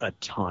that a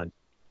ton.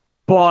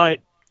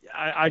 But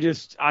I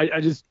just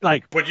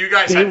like. But you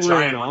guys had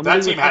giant.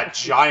 That team had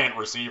giant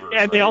receivers,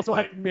 and they also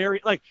had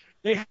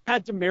They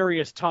had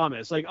Demaryius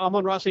Thomas. Like,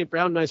 Amon-Ra St.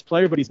 Brown, nice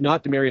player, but he's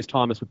not Demaryius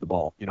Thomas with the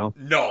ball, you know?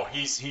 No,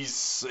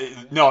 he's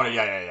not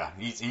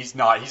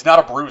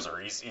a bruiser.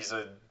 He's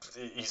a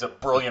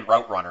brilliant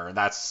route runner, and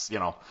that's,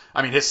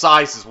 I mean, his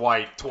size is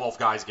why 12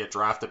 guys get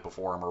drafted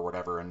before him or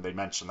whatever, and they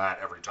mention that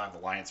every time the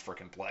Lions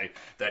frickin' play,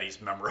 that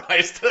he's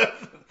memorized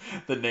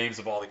the names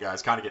of all the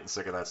guys. Kind of getting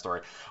sick of that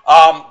story.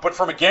 But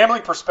from a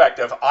gambling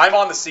perspective, I'm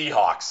on the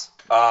Seahawks.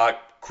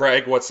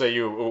 Craig, what say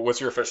you?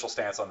 What's your official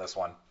stance on this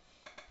one?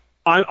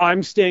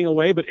 I'm staying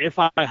away, but if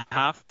I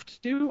have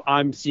to,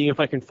 I'm seeing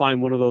if I can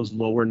find one of those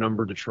lower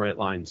number Detroit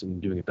lines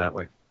and doing it that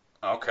way.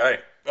 Okay.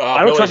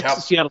 I don't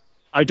trust Seattle.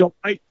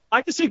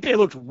 I just think they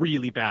looked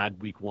really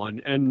bad week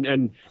 1,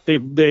 and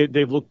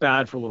they've looked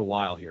bad for a little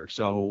while here.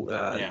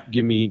 So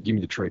give me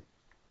Detroit.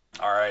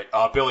 All right,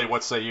 Billy,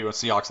 what say you on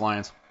Seahawks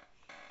Lions?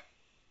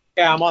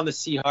 Yeah, I'm on the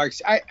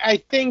Seahawks.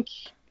 I think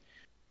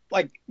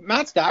like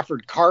Matt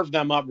Stafford carved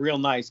them up real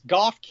nice.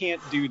 Goff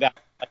can't do that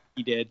like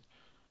he did.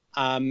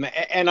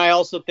 And I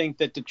also think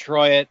that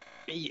Detroit,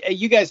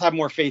 you guys have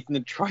more faith in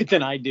Detroit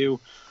than I do.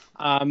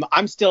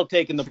 I'm still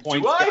taking the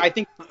points. Do I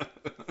think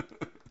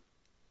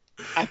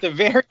at the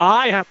very...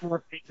 I have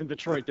more faith in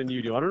Detroit than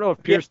you do. I don't know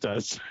if Pierce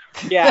does.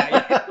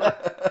 Yeah.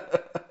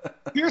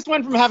 Pierce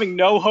went from having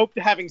no hope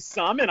to having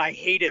some, and I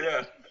hated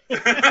it.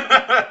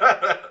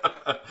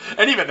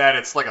 And even then,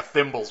 it's like a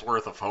thimble's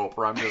worth of hope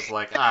where I'm just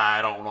like,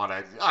 I don't want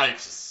to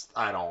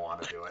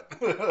do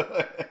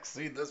it.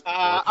 Exceed this.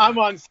 I'm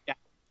on.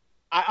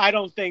 I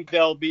don't think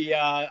they'll be.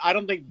 I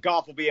don't think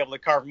Goff will be able to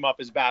carve them up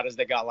as bad as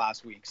they got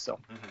last week. So.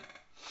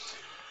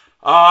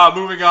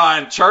 Moving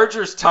on,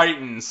 Chargers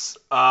Titans.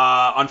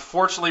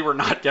 Unfortunately, we're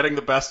not getting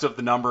the best of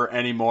the number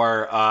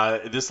anymore.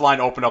 This line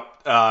opened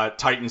up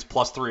Titans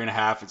plus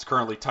 3.5. It's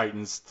currently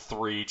Titans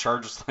 3.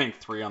 Chargers laying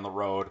 3 on the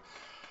road.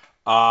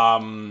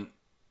 Vrabel,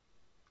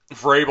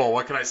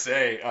 what can I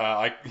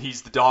say?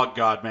 He's the dog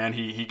god, man.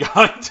 He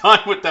got it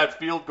done with that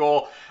field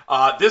goal.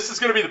 This is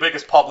going to be the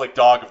biggest public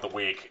dog of the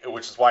week,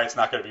 which is why it's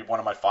not going to be one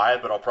of my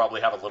 5, but I'll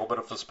probably have a little bit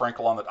of a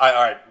sprinkle on the. All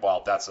right,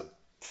 well, that's a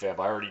fib.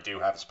 I already do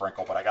have a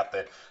sprinkle, but I got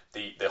the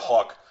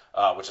hook,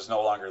 which is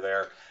no longer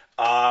there.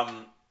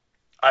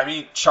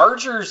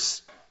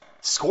 Chargers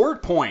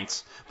scored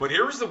points, but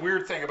here was the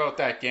weird thing about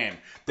that game.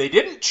 They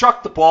didn't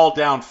chuck the ball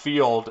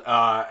downfield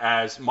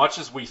as much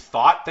as we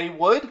thought they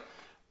would,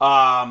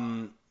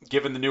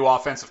 given the new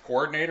offensive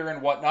coordinator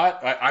and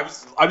whatnot. I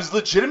was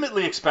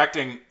legitimately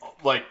expecting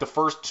like the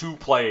first 2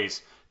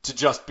 plays to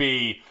just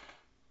be,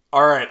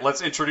 all right,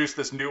 let's introduce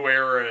this new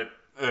era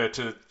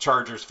to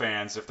Chargers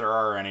fans, if there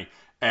are any.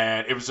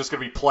 And it was just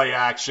going to be play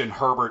action.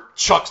 Herbert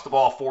chucks the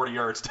ball 40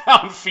 yards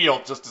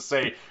downfield just to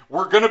say,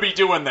 we're going to be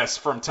doing this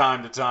from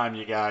time to time,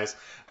 you guys.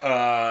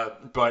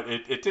 But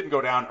it didn't go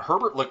down.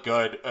 Herbert looked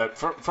good.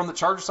 From the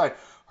Chargers side,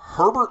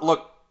 Herbert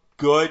looked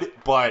good,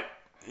 but,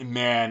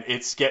 man,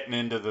 it's getting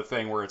into the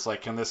thing where it's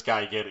like, can this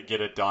guy get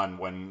it done?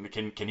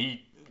 Can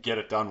he get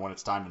it done when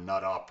it's time to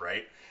nut up,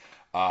 right?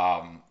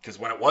 Because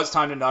when it was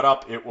time to nut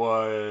up, it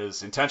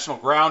was intentional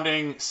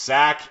grounding,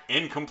 sack,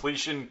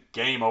 incompletion,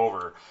 game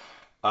over.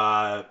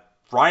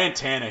 Ryan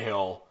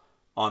Tannehill,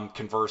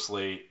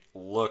 conversely,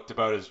 looked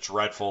about as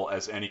dreadful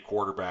as any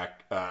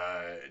quarterback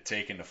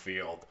taking the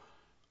field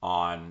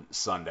on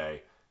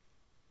Sunday,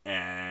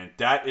 and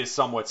that is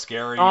somewhat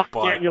scary.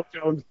 But Daniel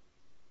Jones.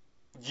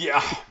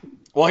 Yeah,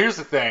 well, here's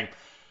the thing: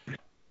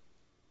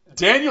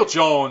 Daniel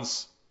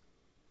Jones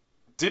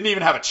didn't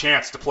even have a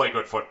chance to play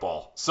good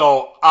football.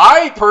 So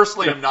I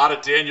personally am not a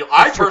Daniel.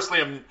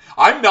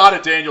 I'm not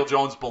a Daniel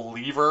Jones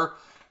believer.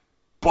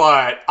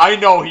 But I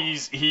know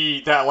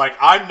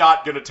I'm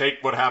not going to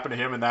take what happened to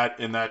him in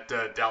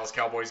that Dallas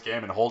Cowboys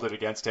game and hold it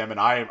against him. And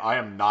I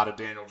am not a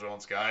Daniel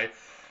Jones guy.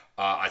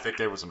 I think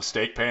there was a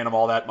mistake paying him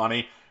all that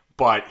money.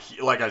 But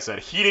like I said,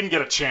 he didn't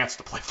get a chance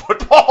to play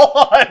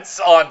football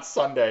on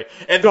Sunday.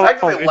 And the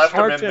fact that they left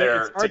him in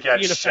there to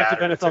get shattered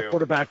too. An NFL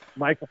quarterback,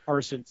 Michael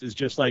Parsons, is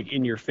just like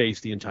in your face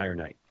the entire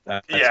night.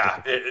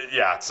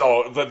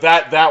 So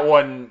that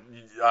one,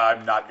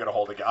 I'm not gonna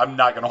hold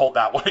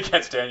that one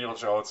against Daniel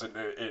Jones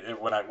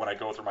when I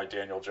go through my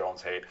Daniel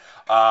Jones hate.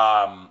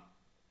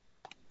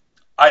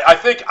 I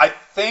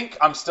think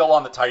I'm still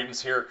on the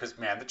Titans here because,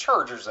 man, the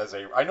Chargers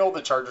I know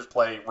the Chargers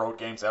play road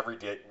games every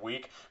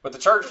week, but the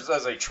Chargers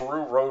as a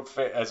true road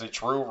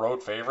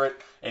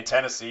favorite in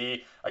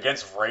Tennessee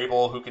against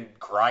Vrabel, who can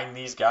grind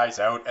these guys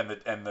out, and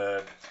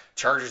the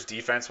Chargers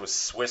defense was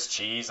Swiss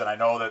cheese, and I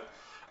know that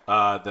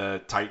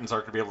the Titans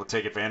aren't going to be able to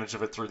take advantage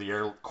of it through the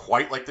air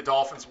quite like the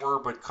Dolphins were,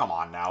 but come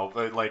on now,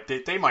 like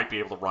they might be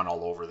able to run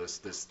all over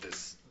this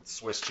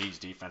Swiss cheese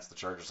defense the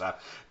Chargers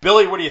have.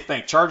 Billy, what do you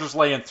think? Chargers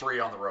laying 3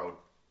 on the road.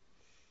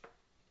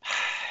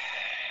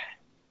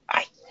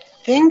 I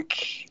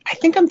think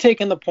I'm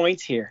taking the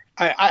points here.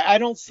 I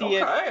don't see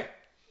it.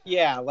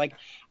 Yeah, like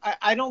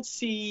I don't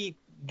see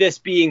this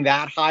being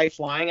that high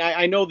flying.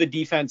 I know the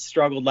defense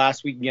struggled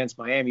last week against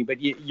Miami, but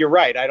you're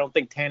right. I don't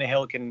think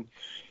Tannehill can.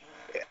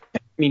 I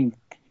mean,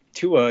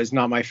 Tua is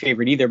not my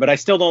favorite either, but I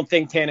still don't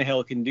think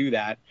Tannehill can do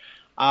that.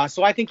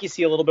 So I think you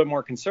see a little bit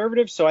more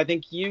conservative. So I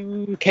think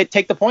you can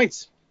take the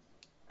points.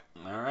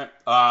 All right.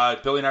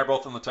 Billy and I are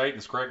both on the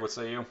Titans. Craig, what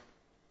say you?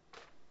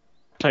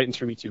 Titans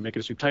for me too. Make it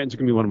a sweep. Titans are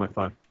going to be one of my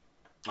 5.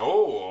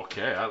 Oh,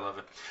 okay. I love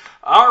it.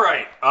 All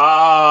right.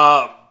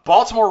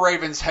 Baltimore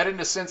Ravens head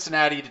into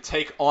Cincinnati to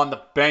take on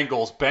the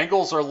Bengals.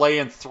 Bengals are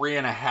laying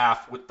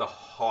 3.5 with the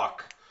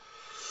Hawk.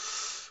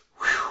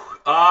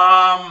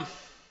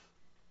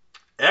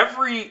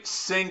 Every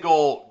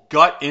single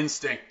gut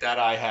instinct that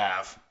I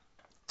have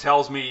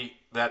tells me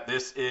that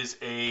this is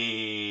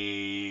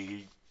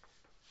a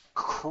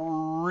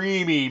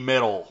creamy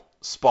middle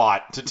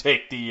spot to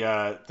take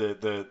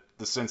the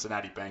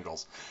Cincinnati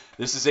Bengals.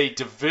 This is a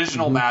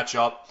divisional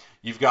matchup.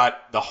 You've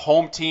got the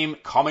home team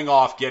coming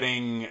off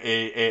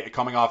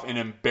an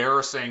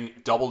embarrassing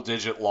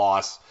double-digit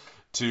loss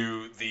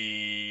to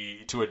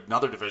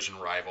another division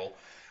rival.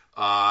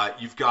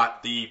 You've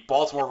got the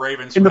Baltimore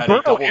Ravens in the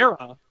Burrow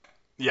era.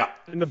 Yeah,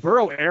 in the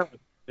Burrow era,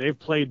 they've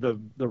played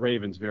the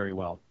Ravens very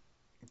well.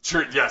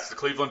 Sure, yes, the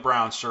Cleveland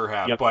Browns sure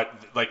have, Yep. but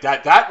like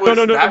that was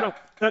No.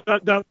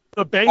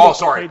 The Bengals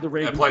sorry, played the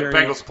Ravens.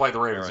 Bengals played the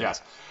Ravens, right.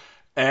 yes.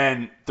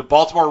 And the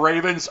Baltimore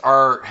Ravens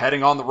are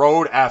heading on the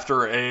road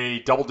after a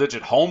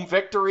double-digit home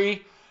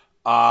victory.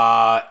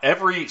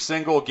 Every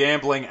single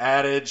gambling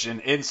adage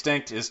and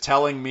instinct is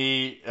telling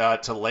me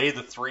to lay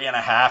the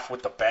 3.5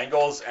 with the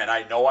Bengals, and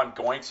I know I'm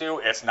going to.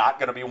 It's not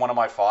going to be one of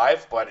my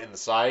 5, but in the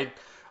side,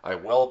 I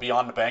will be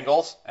on the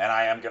Bengals, and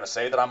I am going to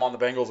say that I'm on the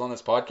Bengals on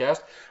this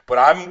podcast. But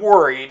I'm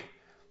worried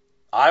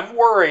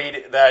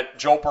that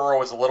Joe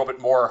Burrow is a little bit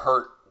more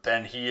hurt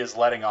than he is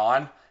letting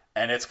on,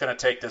 and it's going to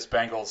take this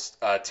Bengals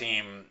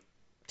team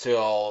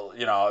till,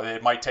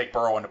 it might take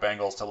Burrow and the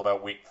Bengals till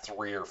about week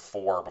 3 or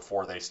 4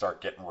 before they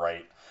start getting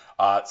right.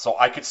 So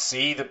I could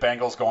see the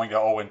Bengals going to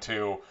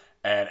 0-2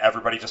 and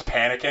everybody just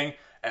panicking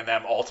and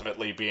them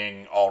ultimately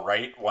being all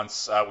right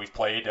once we've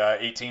played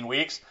 18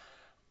 weeks.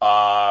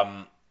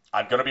 I'm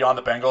going to be on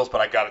the Bengals, but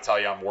I got to tell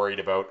you, I'm worried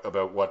about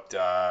what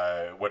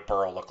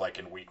Burrow looked like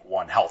in week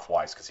 1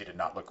 health-wise, because he did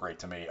not look great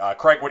to me.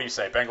 Craig, what do you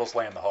say? Bengals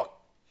laying the hook.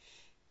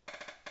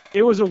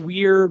 It was a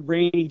weird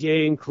rainy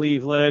day in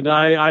Cleveland.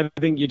 I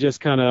think you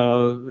just kind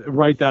of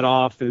write that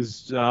off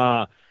as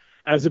a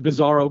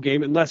bizarro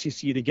game unless you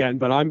see it again.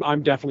 But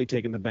I'm definitely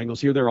taking the Bengals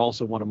here. They're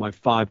also one of my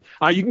 5.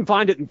 You can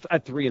find it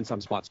at 3 in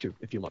some spots too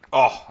if you look.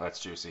 Oh, that's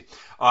juicy.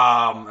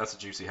 That's a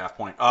juicy half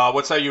point.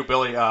 What say you,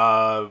 Billy?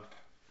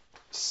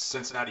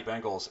 Cincinnati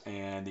Bengals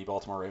and the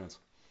Baltimore Ravens.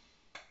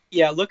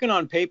 Yeah, looking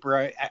on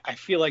paper, I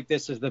feel like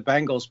this is the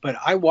Bengals, but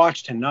I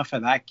watched enough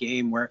of that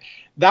game where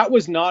that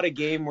was not a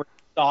game where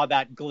saw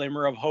that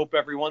glimmer of hope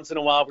every once in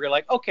a while where you're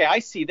like, okay, I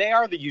see they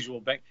are the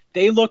usual.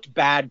 They looked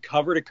bad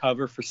cover to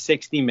cover for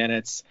 60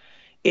 minutes.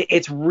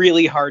 It's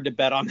really hard to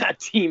bet on that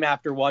team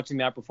after watching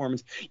that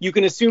performance. You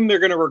can assume they're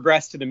going to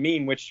regress to the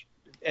mean, which,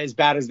 as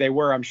bad as they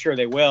were, I'm sure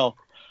they will.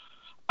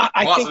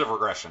 Positive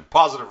regression.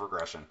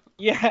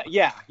 Yeah,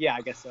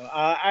 I guess so.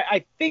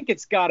 I think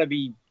it's got to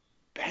be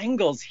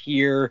Bengals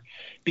here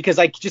because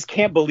I just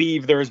can't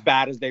believe they're as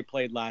bad as they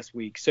played last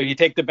week. So you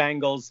take the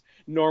Bengals.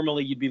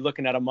 Normally you'd be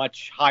looking at a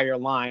much higher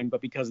line,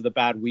 but because of the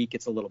bad week,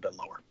 it's a little bit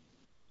lower.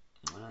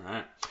 All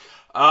right.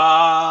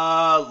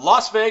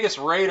 Las Vegas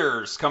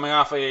Raiders coming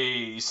off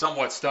a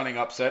somewhat stunning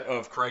upset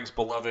of Craig's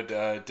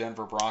beloved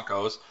Denver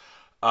Broncos.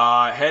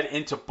 Head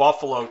into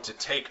Buffalo to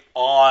take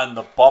on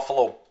the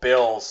Buffalo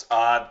Bills.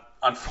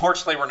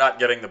 Unfortunately, we're not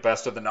getting the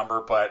best of the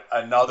number, but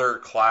another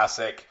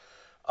classic.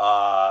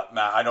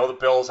 I know the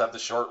Bills have the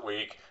short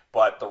week,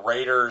 but the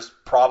Raiders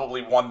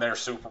probably won their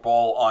Super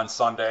Bowl on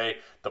Sunday.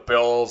 The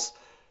Bills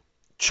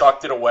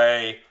chucked it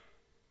away.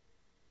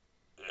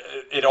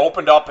 It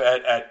opened up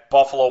at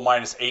Buffalo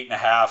minus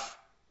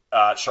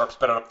 8.5. Sharps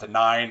bet it up to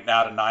 9,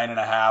 now to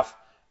 9.5.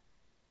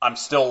 I'm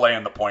still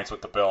laying the points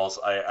with the Bills.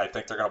 I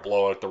think they're going to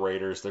blow out the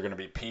Raiders. They're going to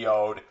be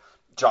PO'd.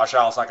 Josh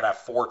Allen's not going to have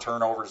 4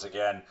 turnovers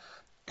again.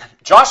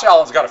 Josh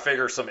Allen's got to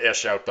figure some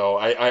ish out, though.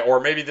 Or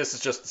maybe this is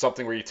just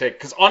something where you take...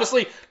 Because,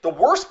 honestly, the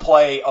worst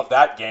play of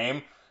that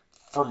game,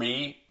 for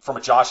me, from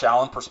a Josh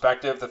Allen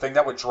perspective, the thing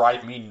that would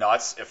drive me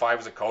nuts if I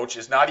was a coach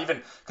is not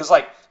even... Because,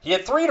 he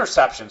had 3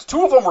 interceptions.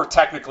 2 of them were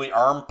technically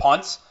arm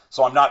punts,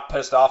 so I'm not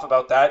pissed off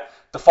about that.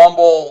 The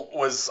fumble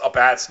was a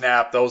bad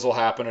snap. Those will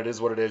happen. It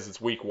is what it is.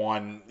 It's week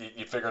 1.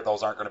 You figure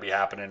those aren't going to be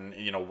happening,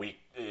 week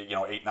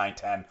 8, 9,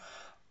 10.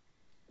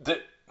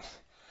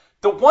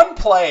 The one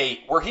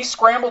play where he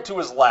scrambled to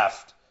his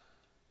left,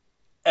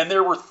 and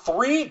there were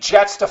 3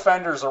 Jets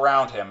defenders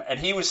around him, and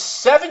he was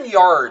 7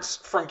 yards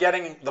from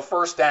getting the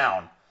first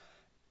down,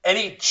 and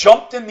he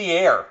jumped in the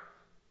air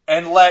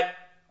and let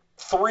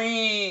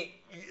 3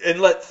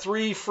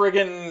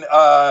 friggin'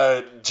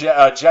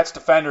 Jets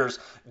defenders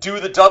do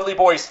the Dudley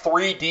Boys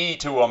 3D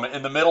to him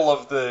in the middle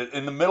of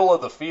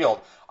the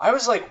field. I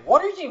was like,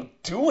 what are you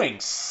doing?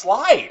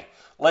 Slide.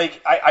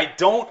 I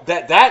don't.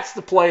 That's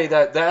the play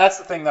that's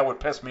the thing that would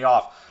piss me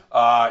off.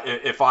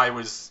 If I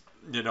was,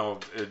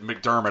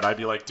 McDermott, I'd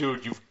be like,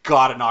 dude, you've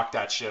got to knock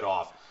that shit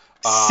off.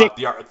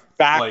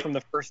 From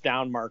the first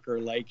down marker,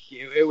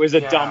 it was a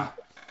dumb.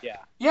 Yeah.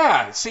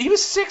 Yeah. See, he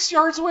was 6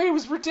 yards away. It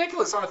was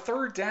ridiculous on a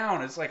third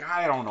down. It's like,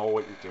 I don't know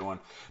what you're doing.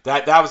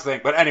 That was the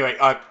thing. But anyway,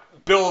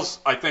 Bills,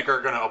 I think,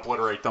 are going to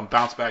obliterate them.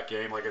 Bounce back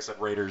game. Like I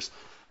said, Raiders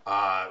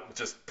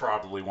just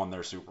probably won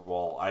their Super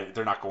Bowl.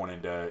 They're not going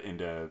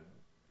into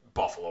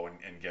Buffalo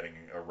and getting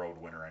a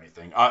road win or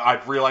anything.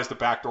 I've realized the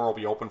back door will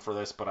be open for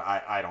this, but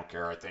I don't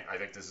care. I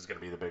think this is going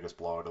to be the biggest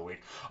blowout of the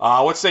week.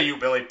 What say you,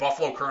 Billy?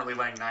 Buffalo currently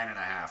laying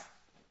 9.5.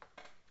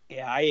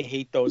 Yeah, I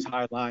hate those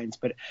high lines,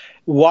 but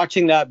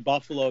watching that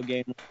Buffalo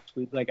game last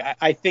week,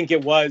 I think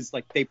it was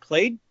they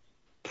played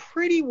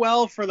pretty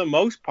well for the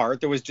most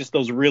part. There was just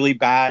those really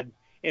bad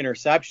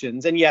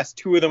interceptions, and yes,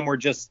 2 of them were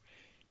just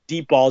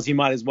deep balls. You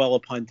might as well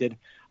have punted,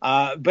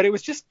 but it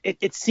was just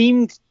it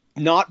seemed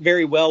not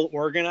very well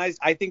organized.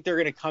 I think they're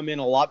going to come in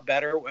a lot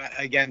better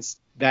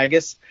against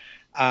Vegas.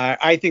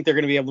 I think they're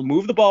going to be able to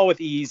move the ball with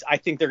ease. I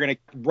think they're going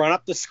to run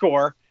up the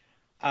score.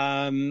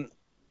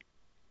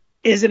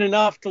 Is it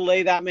enough to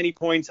lay that many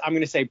points? I'm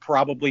going to say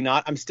probably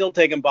not. I'm still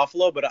taking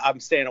Buffalo, but I'm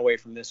staying away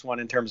from this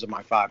one in terms of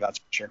my 5. That's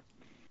for sure.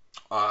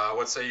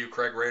 What say you,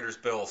 Craig? Raiders,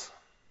 Bills.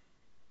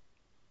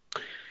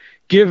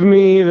 Give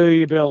me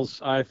the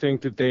Bills. I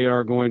think that they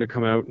are going to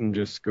come out and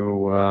just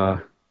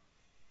go,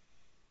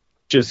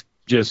 just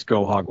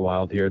go hog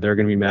wild here. They're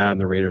going to be mad,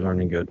 and the Raiders aren't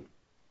any good.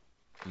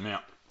 Yeah,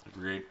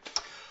 agreed.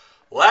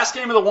 Last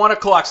game of the 1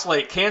 o'clock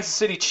slate, Kansas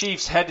City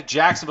Chiefs head to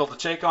Jacksonville to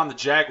take on the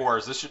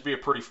Jaguars. This should be a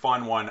pretty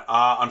fun one.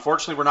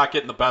 Unfortunately, we're not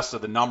getting the best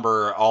of the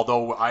number,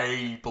 although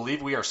I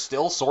believe we are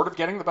still sort of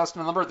getting the best of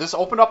the number. This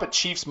opened up at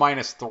Chiefs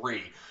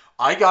 -3.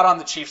 I got on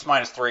the Chiefs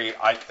 -3.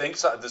 I think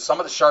some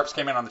of the sharps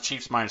came in on the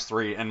Chiefs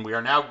 -3, and we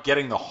are now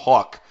getting the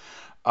hook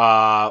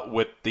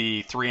with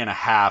the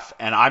 3.5.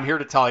 And I'm here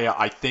to tell you,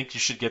 I think you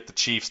should get the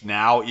Chiefs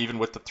now, even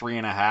with the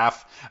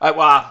 3.5. Well,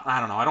 I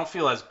don't know. I don't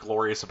feel as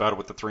glorious about it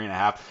with the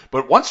 3.5.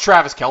 But once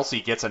Travis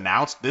Kelce gets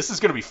announced, this is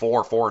going to be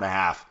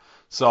 4.5.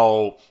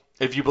 So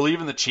if you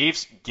believe in the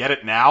Chiefs, get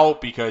it now,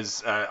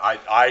 because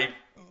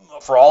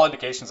for all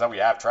indications that we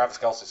have, Travis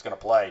Kelce is going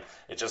to play.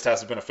 It just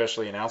hasn't been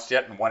officially announced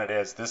yet, and when it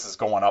is, this is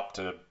going up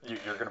to,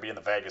 you're going to be in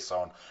the Vegas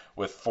zone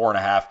with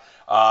 4.5.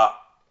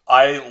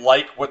 I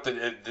like what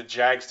the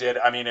Jags did.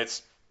 I mean,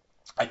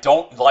 I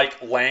don't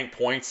like laying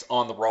points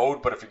on the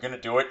road, but if you're going to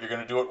do it, you're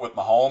going to do it with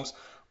Mahomes,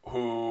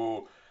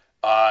 who,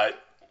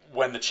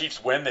 when the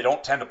Chiefs win, they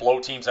don't tend to blow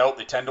teams out.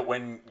 They tend to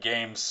win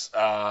games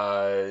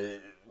by,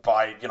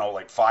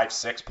 like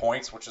 5-6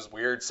 points, which is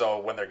weird. So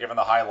when they're given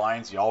the high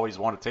lines, you always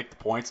want to take the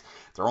points.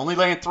 They're only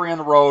laying 3 on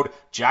the road.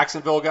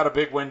 Jacksonville got a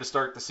big win to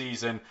start the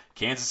season.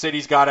 Kansas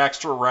City's got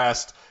extra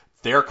rest.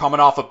 They're coming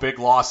off a big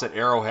loss at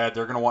Arrowhead.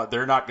 They're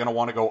not going to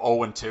want to go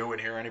 0-2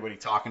 and hear anybody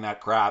talking that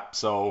crap.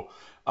 So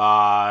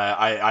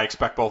I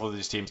expect both of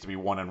these teams to be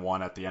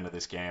 1-1 at the end of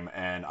this game.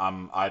 And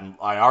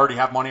I already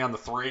have money on the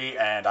 3,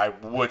 and I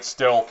would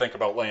still think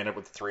about laying it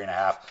with the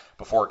 3.5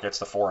 before it gets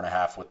to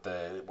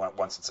 4.5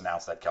 once it's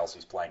announced that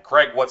Kelsey's playing.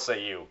 Craig, what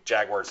say you?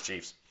 Jaguars,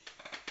 Chiefs.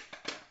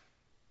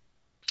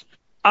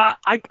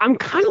 I'm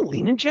kind of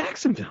leaning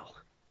Jacksonville.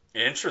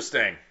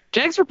 Interesting.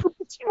 Jags are a pretty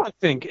good team, I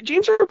think.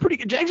 Jags are a pretty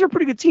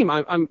good team.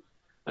 I'm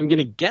going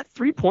to get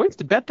 3 points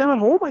to bet them at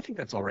home. I think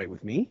that's all right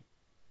with me.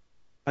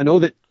 I know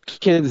that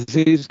Kansas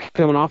City's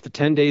coming off the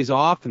 10 days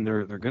off, and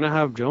they're going to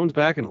have Jones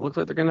back, and it looks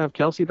like they're going to have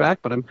Kelce back.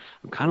 But I'm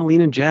kind of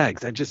leaning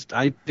Jags. I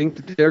think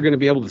that they're going to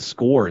be able to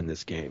score in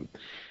this game,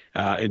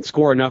 and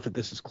score enough that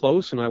this is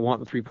close. And I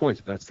want the 3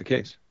 points if that's the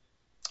case.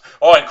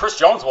 Oh, and Chris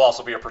Jones will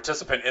also be a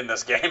participant in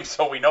this game,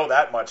 so we know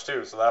that much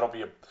too. So that'll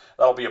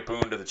be a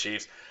boon to the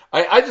Chiefs.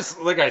 I just,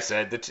 like I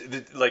said,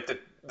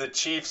 the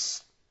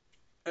Chiefs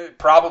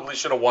probably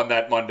should have won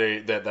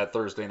that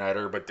Thursday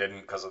nighter, but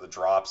didn't because of the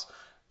drops.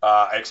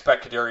 I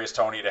expect Kadarius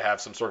Toney to have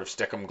some sort of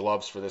stick-em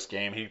gloves for this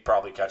game. He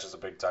probably catches a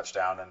big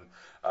touchdown,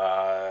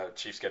 and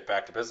Chiefs get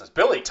back to business.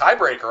 Billy,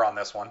 tiebreaker on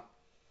this one.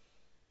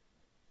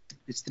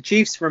 It's the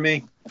Chiefs for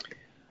me.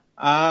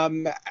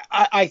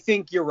 I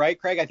think you're right,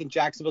 Craig. I think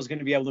Jacksonville's going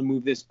to be able to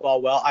move this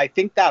ball well. I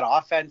think that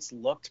offense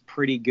looked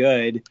pretty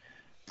good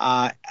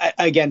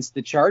against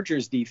the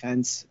Chargers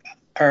defense,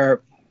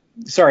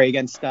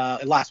 against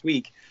last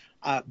week.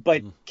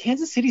 But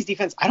Kansas City's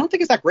defense, I don't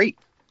think is that great.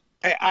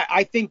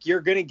 I think you're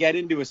going to get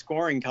into a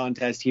scoring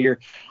contest here.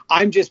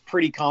 I'm just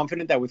pretty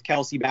confident that with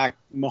Kelce back,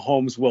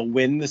 Mahomes will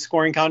win the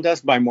scoring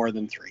contest by more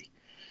than 3.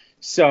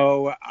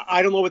 So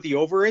I don't know what the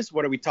over is.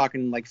 What are we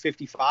talking, like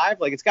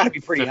 55? Like, it's got to be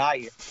pretty high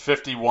here.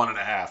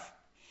 51.5.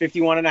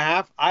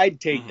 51.5? I'd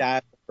take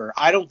that over.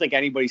 I don't think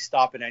anybody's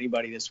stopping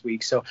anybody this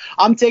week. So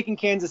I'm taking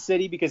Kansas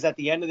City because at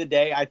the end of the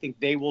day, I think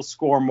they will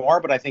score more,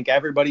 but I think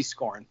everybody's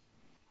scoring.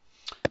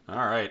 All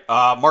right.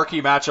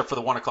 Marquee matchup for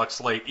the 1 o'clock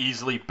slate,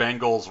 easily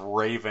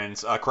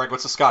Bengals-Ravens. Craig,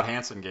 what's the Scott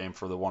Hansen game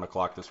for the 1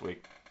 o'clock this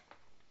week?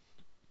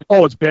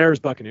 Oh, it's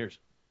Bears-Buccaneers.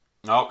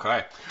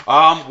 Okay.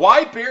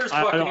 Why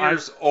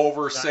Bears-Buccaneers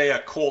over, say, a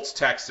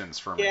Colts-Texans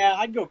for me? Yeah,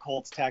 I'd go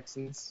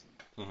Colts-Texans.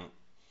 Mm-hmm.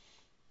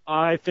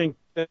 I think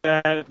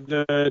that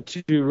the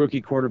 2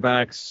 rookie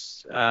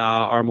quarterbacks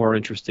are more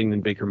interesting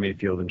than Baker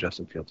Mayfield and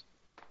Justin Fields.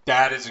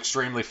 That is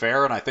extremely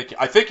fair, and I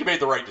think you made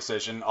the right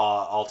decision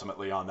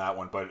ultimately on that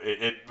one. But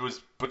it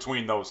was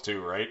between those two,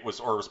 right?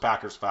 Was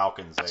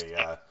Packers-Falcons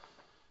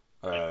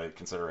a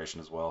consideration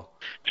as well?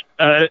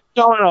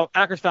 No.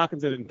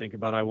 Packers-Falcons I didn't think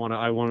about. I want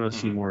to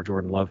see more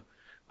Jordan Love.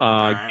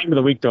 Right. Game of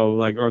the week though,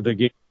 the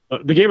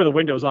game of the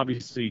window is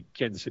obviously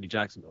Kansas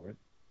City-Jacksonville, right?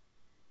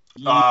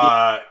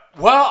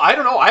 Well, I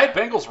don't know. I had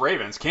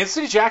Bengals-Ravens. Kansas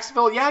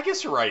City-Jacksonville, yeah, I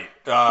guess you're right.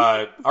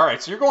 All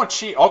right, so you're going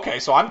Chiefs. Okay,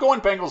 so I'm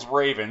going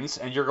Bengals-Ravens,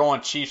 and you're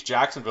going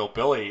Chiefs-Jacksonville.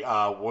 Billy,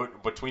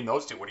 between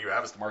those two, what do you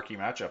have as the marquee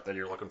matchup that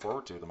you're looking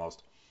forward to the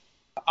most?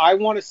 I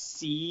want to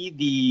see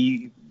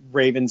the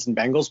Ravens and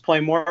Bengals play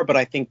more, but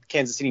I think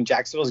Kansas City and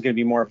Jacksonville is going to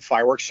be more of a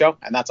fireworks show,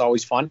 and that's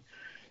always fun.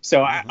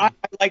 So I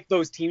like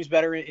those teams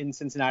better in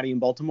Cincinnati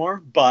and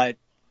Baltimore, but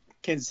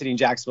Kansas City and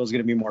Jacksonville is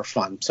going to be more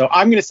fun. So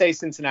I'm going to say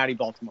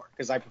Cincinnati-Baltimore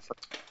because I prefer.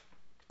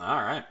 All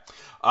right.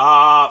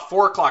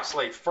 4 o'clock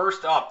slate.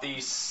 First up, the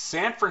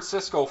San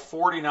Francisco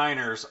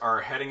 49ers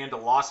are heading into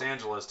Los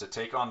Angeles to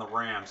take on the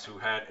Rams, who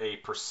had a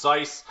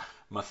precise,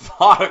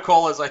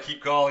 methodical, as I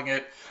keep calling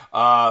it,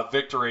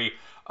 victory.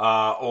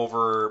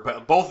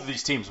 but both of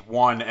these teams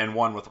won and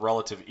won with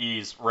relative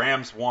ease.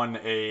 Rams won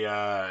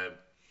a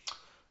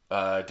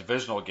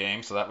divisional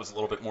game, so that was a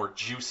little bit more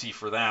juicy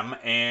for them.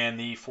 And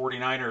the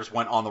 49ers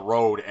went on the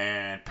road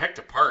and picked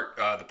apart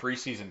the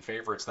preseason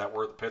favorites that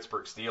were the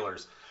Pittsburgh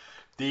Steelers.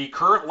 The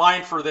current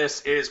line for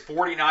this is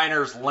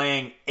 49ers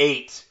laying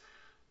 8.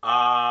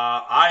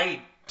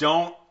 I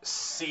don't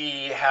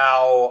see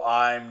how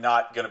I'm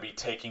not going to be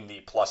taking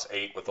the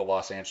 +8 with the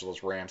Los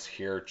Angeles Rams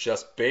here,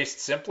 just based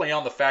simply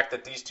on the fact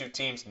that these two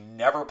teams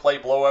never play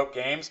blowout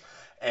games,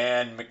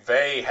 and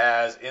McVay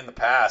has in the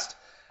past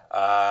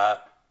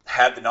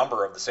had the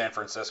number of the San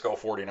Francisco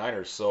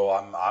 49ers. So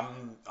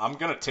I'm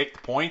going to take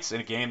the points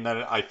in a game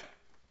that I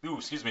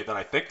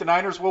think the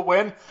Niners will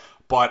win,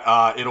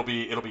 but it'll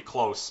be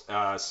close.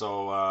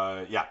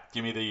 Yeah,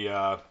 give me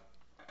the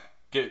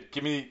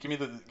give me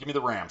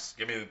the Rams.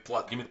 Give me the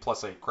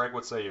 +8. Craig,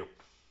 what say you?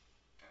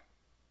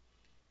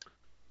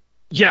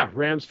 Yeah,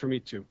 Rams for me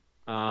too.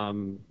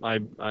 I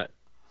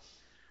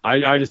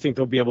just think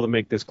they'll be able to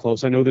make this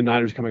close. I know the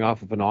Niners coming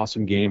off of an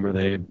awesome game where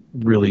they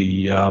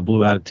really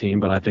blew out a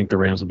team, but I think the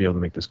Rams will be able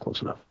to make this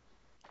close enough.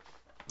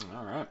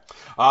 All right.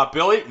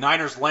 Billy,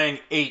 Niners laying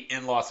 8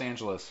 in Los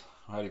Angeles.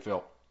 How do you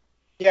feel?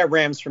 Yeah,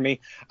 Rams for me.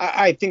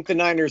 I think the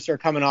Niners are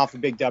coming off a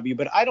big W,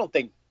 but I don't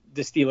think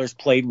the Steelers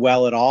played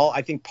well at all.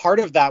 I think part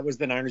of that was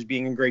the Niners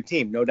being a great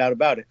team, no doubt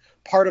about it.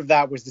 Part of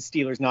that was the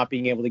Steelers not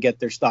being able to get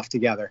their stuff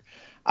together.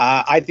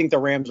 I think the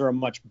Rams are a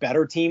much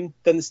better team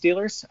than the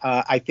Steelers.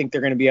 I think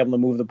they're going to be able to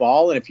move the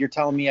ball. And if you're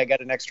telling me I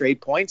got an extra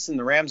 8 points and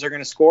the Rams are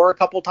going to score a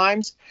couple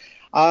times,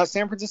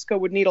 San Francisco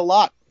would need a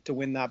lot to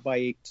win that by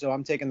 8. So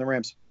I'm taking the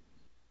Rams.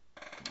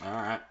 All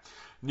right.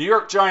 New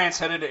York Giants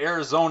headed to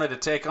Arizona to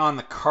take on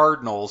the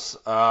Cardinals.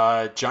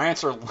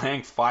 Giants are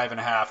laying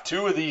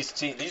 5.5. These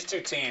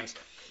two teams.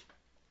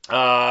 Two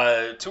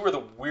of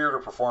the weirder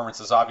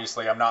performances.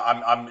 Obviously,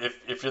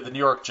 if you're the New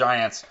York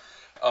Giants,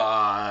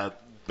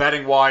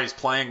 betting wise,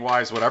 playing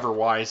wise, whatever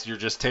wise, you're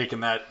just taking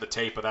the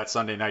tape of that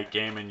Sunday night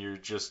game and you're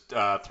just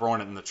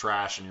throwing it in the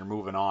trash and you're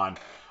moving on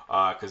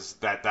because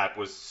that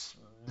was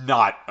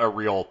not a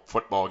real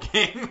football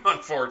game,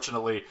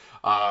 unfortunately,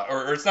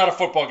 or it's not a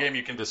football game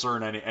you can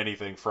discern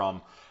anything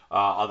from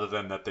other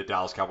than that the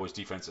Dallas Cowboys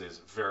defense is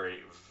very,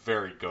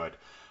 very good.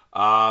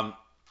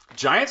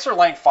 Giants are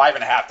laying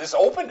 5.5. This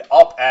opened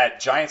up at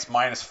Giants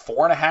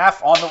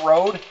 -4.5 on the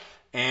road,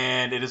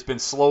 and it has been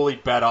slowly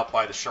bet up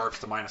by the Sharps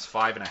to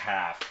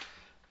 -5.5.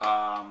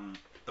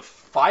 The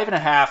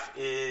 5.5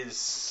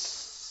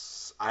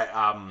 is at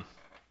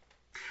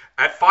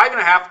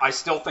 5.5. I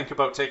still think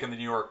about taking the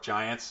New York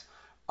Giants.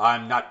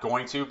 I'm not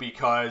going to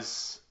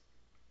because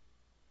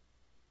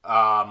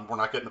we're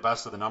not getting the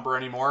best of the number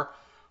anymore.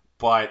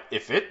 But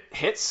if it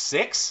hits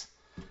 6,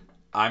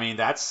 I mean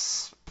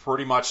that's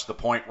pretty much the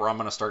point where I'm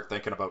going to start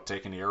thinking about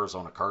taking the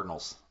Arizona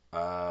Cardinals.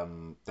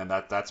 Then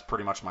that's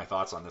pretty much my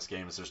thoughts on this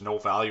game. Is there's no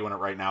value in it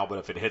right now, but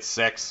if it hits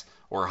 6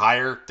 or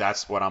higher,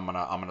 that's what I'm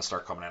gonna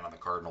start coming in on the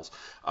Cardinals.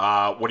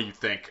 What do you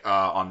think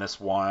on this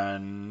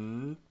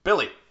one,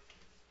 Billy?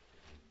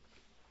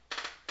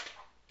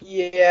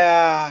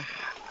 Yeah,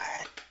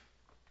 I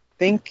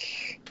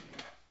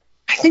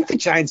think the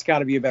Giants got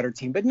to be a better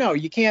team, but no,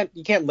 you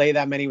can't lay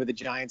that many with the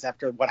Giants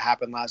after what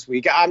happened last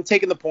week. I'm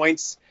taking the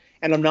points.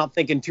 And I'm not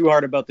thinking too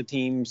hard about the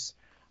teams.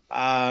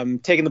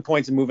 Taking the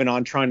points and moving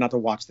on, trying not to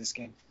watch this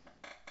game.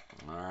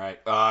 All right.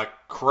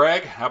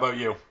 Craig, how about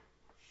you?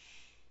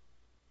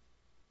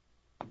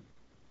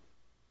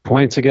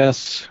 Points, I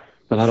guess,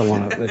 but I don't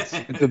want to.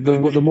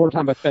 The more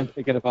time I spend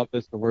thinking about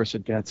this, the worse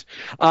it gets.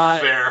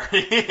 Fair.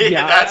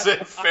 Yeah, that's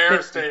a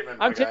fair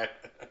statement,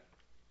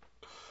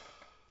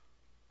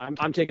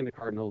 I'm taking the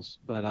Cardinals,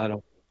 but I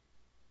don't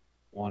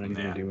want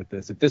anything to do with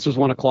this. If this was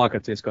 1 o'clock,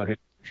 I'd say Scott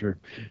Hanson for sure.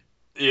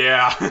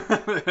 Yeah,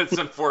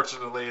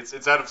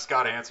 it's out of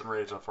Scott Hanson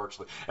range,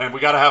 unfortunately, and we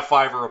got to have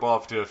 5 or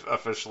above to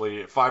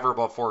officially 5 or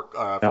above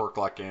 4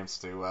 o'clock games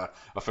to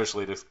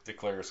officially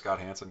declare a Scott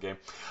Hanson game.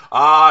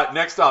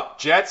 Next up,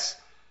 Jets,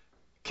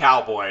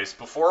 Cowboys.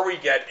 Before we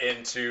get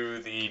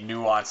into the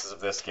nuances of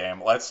this game,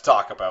 let's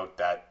talk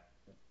about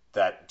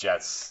that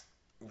Jets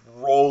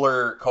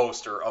roller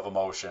coaster of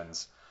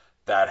emotions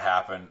that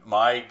happened.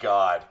 My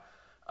God,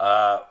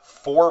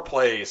 4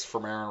 plays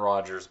from Aaron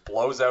Rodgers,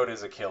 blows out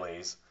his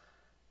Achilles.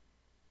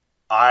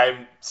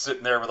 I'm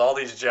sitting there with all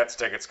these Jets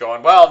tickets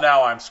going, well,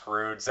 now I'm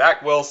screwed.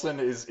 Zach Wilson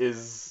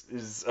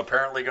is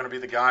apparently going to be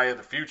the guy of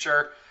the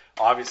future.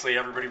 Obviously,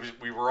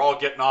 we were all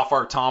getting off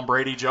our Tom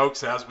Brady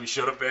jokes, as we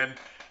should have been.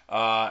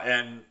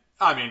 And,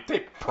 I mean, they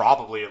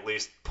probably at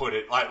least put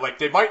it, like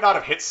they might not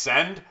have hit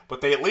send,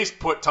 but they at least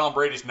put Tom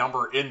Brady's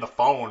number in the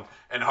phone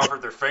and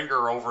hovered their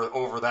finger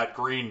over that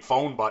green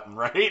phone button,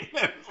 right?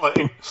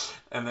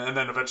 and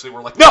then eventually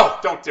we're like, no,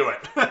 don't do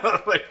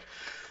it.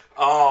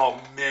 Oh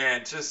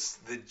man,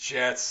 just the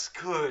Jets.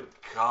 Good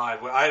God,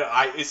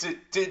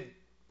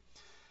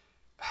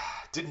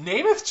 did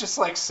Namath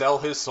just sell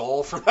his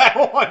soul for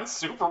that one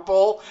Super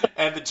Bowl,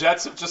 and the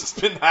Jets have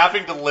just been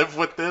having to live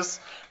with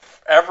this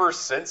ever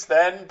since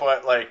then?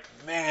 But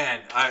man,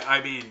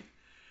 I mean,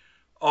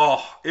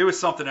 Oh, it was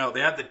something else. They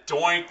had the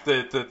doink,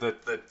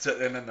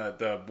 and then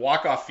the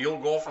walk-off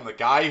field goal from the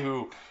guy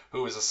who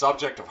was a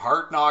subject of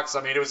Hard Knocks.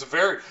 I mean, it was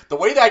the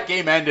way that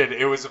game ended.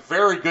 It was a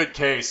very good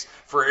case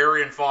for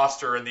Arian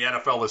Foster and the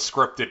NFL as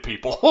scripted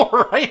people,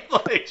 right?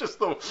 Like just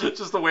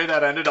the way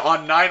that ended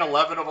on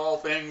 9/11 of all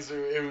things.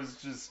 It was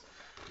just.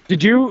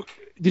 Did you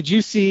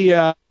see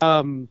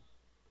the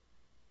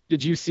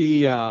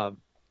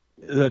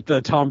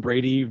Tom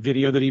Brady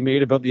video that he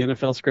made about the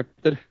NFL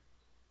scripted?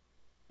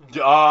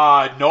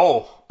 No.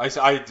 No,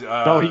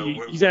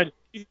 he said,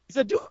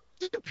 do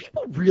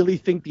people really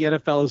think the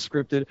NFL is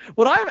scripted?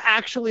 Would I have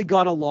actually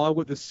gone along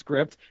with a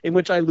script in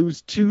which I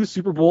lose 2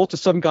 Super Bowls to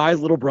some guy's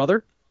little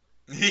brother?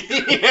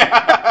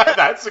 Yeah,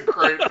 that's a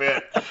great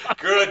bit.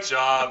 Good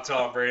job,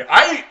 Tom Brady.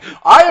 I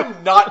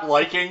am not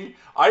liking.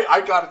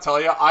 I got to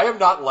tell you, I am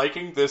not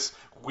liking this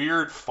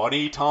weird,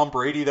 funny Tom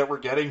Brady that we're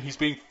getting. He's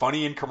being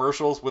funny in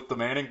commercials with the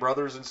Manning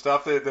brothers and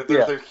stuff.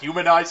 They're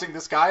humanizing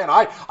this guy, and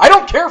I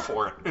don't care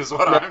for it. Is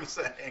what I'm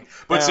saying.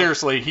 But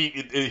seriously,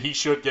 he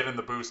should get in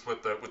the boost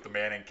with the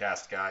Manning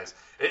cast guys.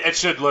 It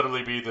should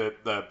literally be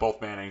the both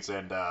Mannings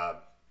and Tom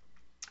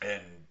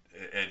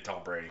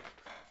Brady.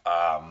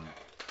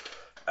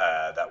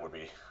 That would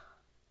be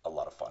a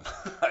lot of fun,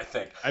 I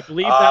think. I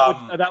believe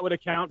that would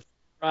account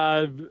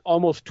for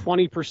almost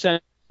 20%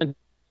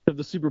 of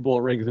the Super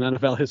Bowl rings in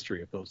NFL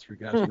history if those 3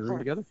 guys were in the room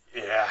together.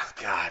 Yeah,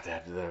 God,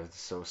 that was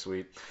so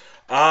sweet.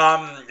 Do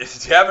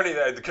you have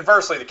any?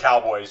 Conversely, the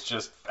Cowboys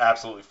just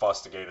absolutely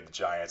fustigated the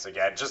Giants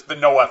again. Just the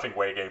no effing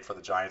way game for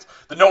the Giants.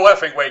 The no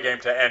effing way game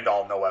to end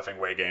all no effing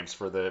way games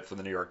for the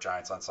New York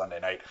Giants on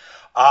Sunday night.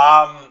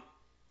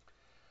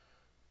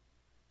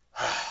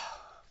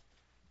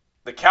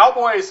 The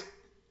Cowboys,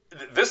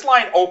 this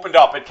line opened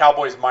up at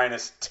Cowboys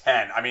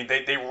 -10. I mean,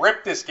 they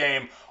ripped this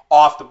game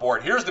off the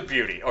board. Here's the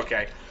beauty,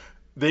 okay?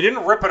 They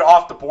didn't rip it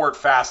off the board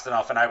fast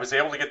enough, and I was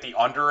able to get the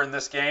under in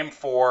this game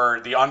for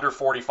the under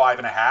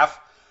 45.5.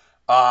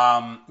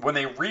 When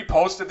they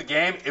reposted the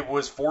game, it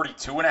was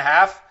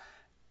 42.5,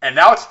 and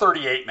now it's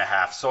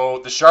 38.5. So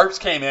the Sharps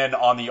came in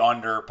on the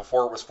under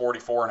before it was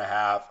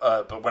 44.5,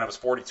 but when it was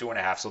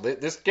 42.5. So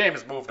this game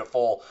has moved a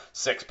full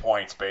 6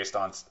 points based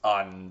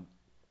on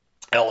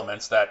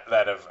elements that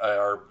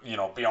are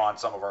beyond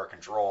some of our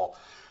control.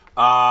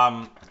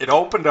 It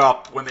opened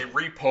up when they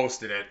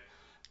reposted it.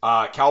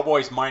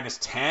 Cowboys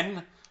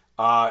 -10.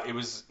 It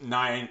was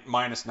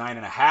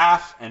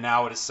 -9.5, and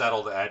now it is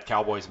settled at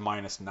Cowboys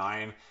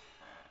 -9.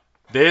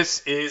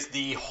 This is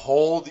the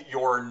hold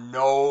your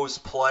nose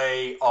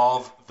play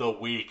of the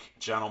week,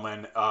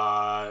 gentlemen.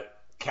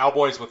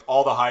 Cowboys with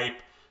all the hype,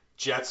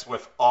 Jets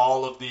with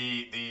all of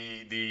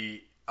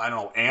the I don't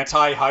know,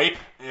 anti-hype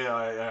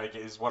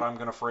is what I'm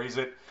going to phrase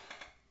it.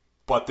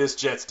 But this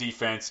Jets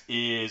defense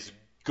is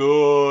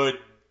good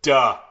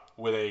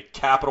with a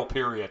capital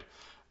period.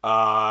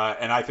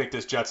 And I think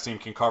this Jets team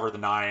can cover the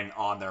 9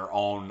 on their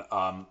own,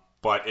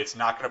 but it's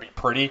not going to be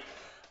pretty.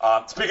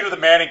 Speaking of the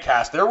Manning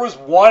cast, there was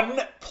one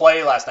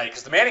play last night,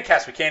 because the Manning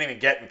cast we can't even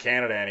get in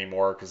Canada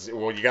anymore, because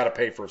you got to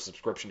pay for a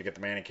subscription to get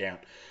the Manning count,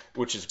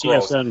 which is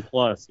gross. TSN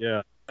Plus,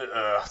 yeah.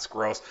 It's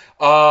gross.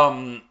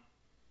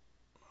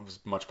 It was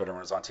much better when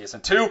it was on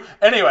TSN2.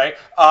 Anyway,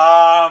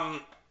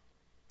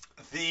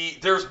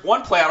 there's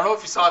one play, I don't know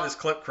if you saw this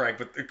clip, Craig,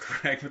 but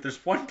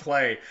there's one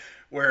play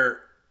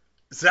where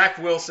Zach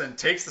Wilson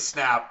takes the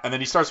snap, and then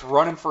he starts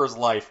running for his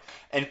life.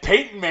 And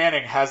Peyton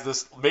Manning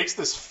makes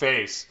this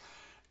face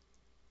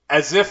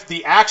as if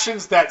the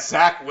actions that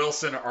Zach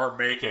Wilson are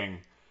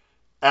making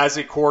as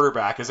a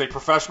quarterback, as a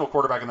professional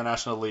quarterback in the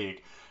National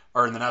League,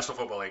 or in the National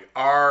Football League,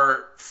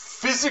 are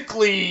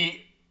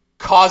physically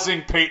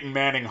causing Peyton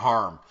Manning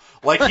harm.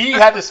 Like he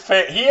had this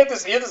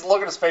look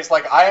on his face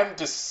like, I am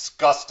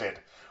disgusted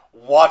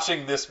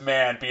watching this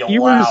man be allowed.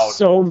 You were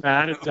so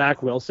mad at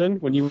Zach Wilson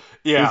when he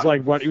was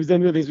like, what he was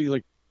into these,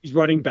 like, he's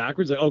running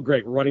backwards. Like, oh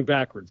great, we're running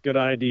backwards. Good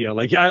idea.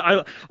 Like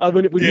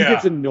when he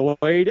gets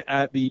annoyed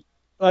at the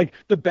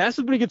best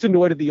is when he gets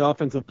annoyed at the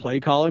offensive play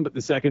calling, but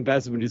the second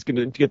best is when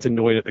he gets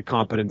annoyed at the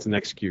competence and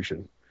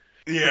execution.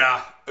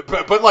 Yeah,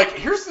 but like,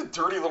 here's the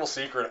dirty little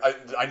secret.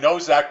 I know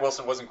Zach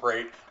Wilson wasn't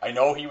great. I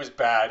know he was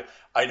bad.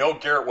 I know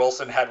Garrett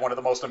Wilson had one of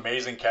the most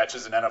amazing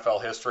catches in NFL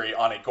history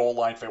on a goal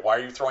line fade. Why are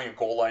you throwing a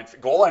goal line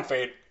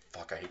fade?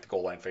 Fuck, I hate the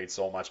goal line fade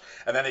so much.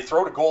 And then they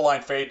throw the goal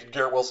line fade to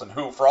Garrett Wilson,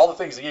 who, for all the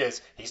things he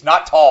is, he's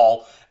not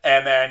tall.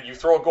 And then you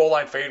throw a goal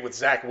line fade with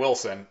Zach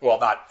Wilson. Well,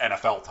 not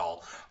NFL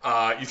tall.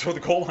 You throw the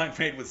goal line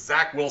fade with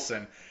Zach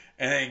Wilson,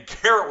 and then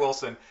Garrett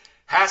Wilson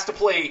has to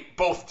play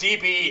both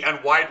DB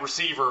and wide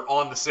receiver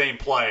on the same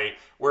play,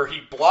 where he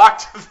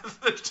blocked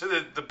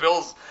the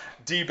Bills'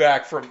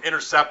 D-back from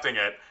intercepting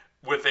it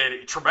with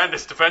a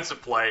tremendous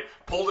defensive play,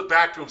 pulled it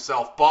back to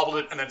himself, bobbled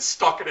it, and then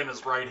stuck it in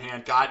his right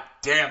hand. God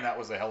damn, that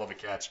was a hell of a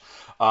catch.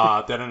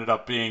 That ended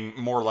up being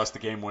more or less the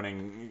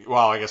game-winning.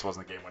 Well, I guess it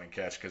wasn't the game-winning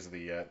catch because of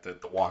the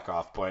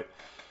walk-off, but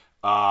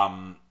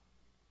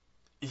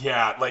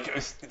yeah, like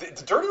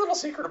the dirty little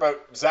secret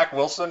about Zach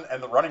Wilson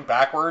and the running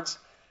backwards.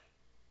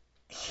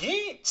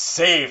 He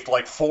saved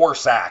like 4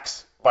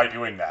 sacks by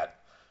doing that.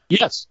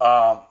 Yes.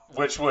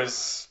 Which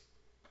was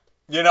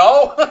You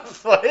know,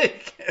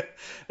 like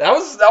that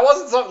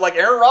wasn't something like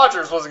Aaron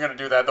Rodgers wasn't going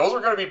to do that. Those were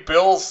going to be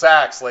Bill's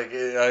sacks. Like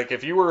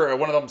if you were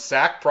one of them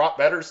sack prop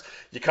bettors,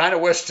 you kind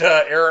of wished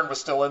Aaron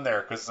was still in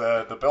there because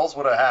the Bills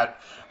would have had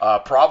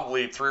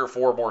probably 3 or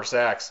 4 more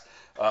sacks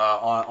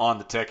on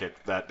the ticket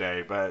that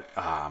day. But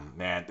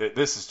man,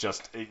 this is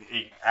just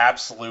a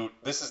absolute.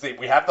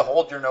 We have the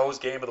hold your nose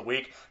game of the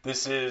week.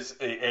 This is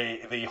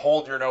the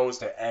hold your nose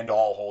to end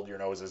all hold your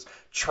noses.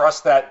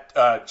 Trust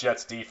that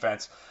Jets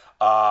defense.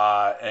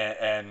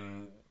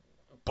 And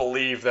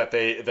believe that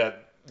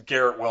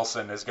Garrett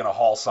Wilson is going to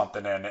haul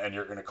something in, and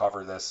you're going to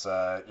cover this.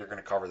 You're going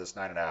to cover this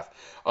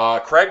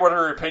 9.5. Craig, what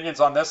are your opinions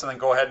on this? And then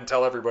go ahead and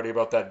tell everybody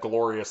about that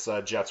glorious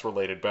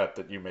Jets-related bet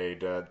that you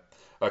made a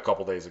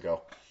couple days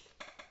ago.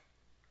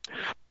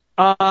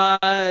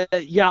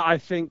 Yeah, I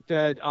think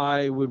that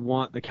I would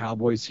want the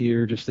Cowboys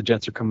here. Just the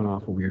Jets are coming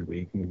off a weird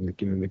week, and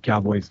the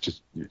Cowboys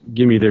just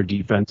give me their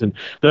defense and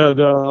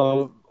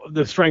the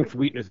strength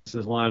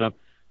weaknesses line up.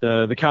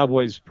 The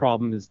Cowboys'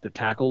 problem is the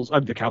tackles.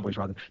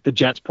 The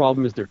Jets'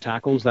 problem is their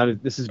tackles.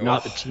 This is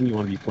not the team you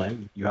want to be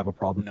playing if you have a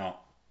problem. No.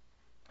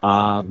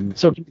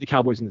 So keep the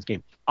Cowboys in this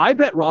game. I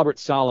bet Robert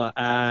Saleh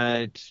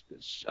at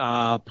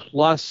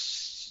plus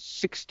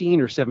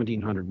 16 or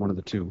 1700, one of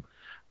the two,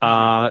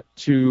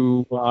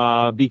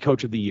 to be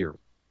coach of the year.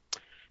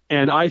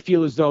 And I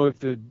feel as though if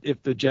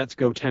the Jets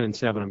go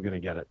 10-7, I'm going to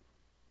get it.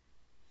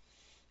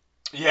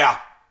 Yeah.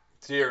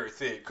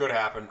 It could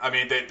happen. I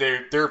mean,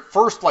 their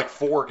first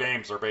 4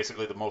 games are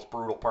basically the most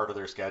brutal part of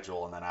their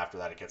schedule, and then after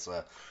that, it gets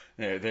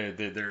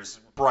there's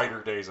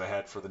brighter days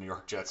ahead for the New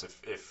York Jets.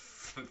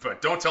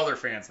 But don't tell their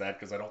fans that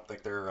because I don't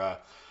think they're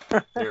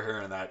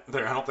hearing that.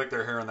 I don't think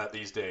they're hearing that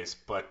these days.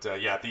 But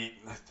yeah, the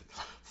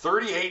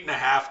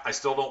 38.5, I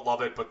still don't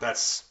love it, but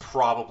that's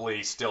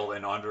probably still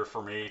an under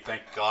for me.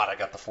 Thank God I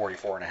got the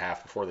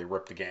 44.5 before they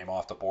ripped the game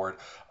off the board.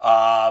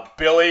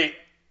 Billy.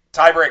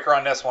 Tiebreaker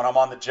on this one. I'm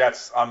on the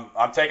Jets.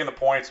 I'm taking the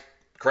points.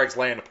 Craig's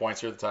laying the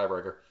points. You're the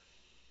tiebreaker.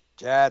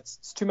 Jets.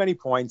 It's too many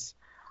points.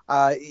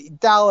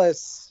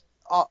 Dallas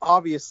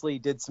obviously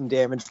did some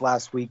damage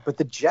last week, but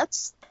the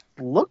Jets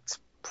looked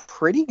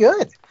pretty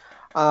good.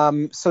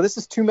 So this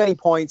is too many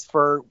points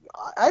for.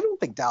 I don't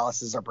think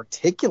Dallas is a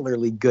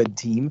particularly good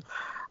team.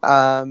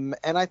 And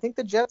I think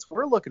the Jets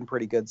were looking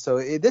pretty good.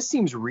 So this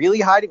seems really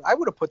high. I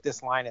would have put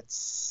this line at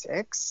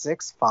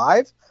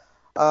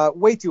 6.5.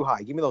 Way too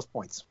high. Give me those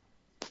points.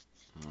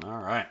 All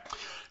right.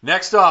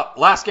 Next up,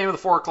 last game of the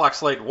 4 o'clock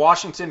slate,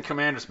 Washington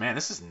Commanders. Man,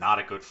 this is not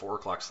a good 4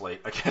 o'clock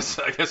slate. I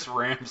guess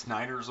Rams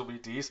Niners will be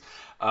D's.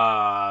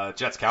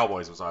 Jets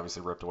Cowboys was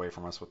obviously ripped away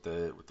from us with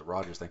the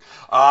Rodgers thing.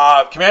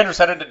 Commanders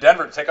headed to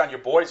Denver to take on your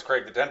boys,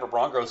 Craig, the Denver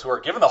Broncos, who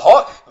are given the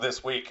hook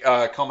this week,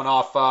 coming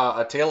off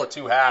a tale of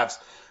two halves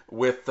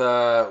with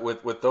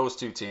those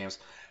two teams.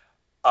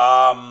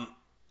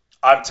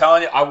 I'm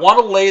telling you, I want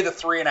to lay the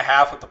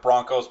 3.5 with the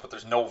Broncos, but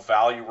there's no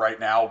value right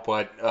now.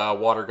 But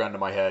water gun to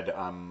my head,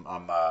 I'm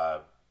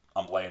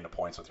laying the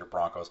points with your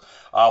Broncos.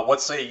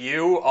 What say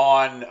you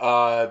on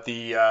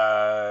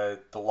the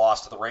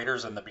loss to the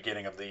Raiders in the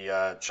beginning of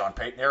the Sean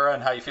Payton era,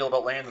 and how you feel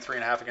about laying the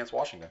 3.5 against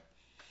Washington?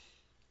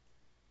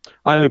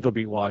 I think they'll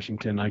beat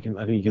Washington. I think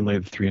you can lay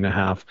the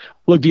 3.5.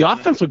 Look, the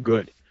offense looked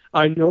good.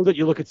 I know that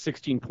you look at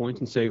 16 points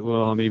and say,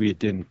 well, maybe it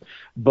didn't.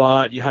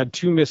 But you had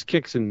 2 missed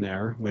kicks in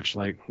there, which,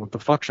 what the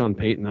fuck, Sean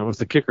Payton? That was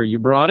the kicker you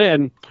brought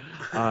in.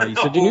 You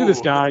said you knew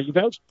this guy. You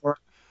vouched for it.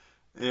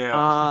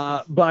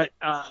 Yeah. But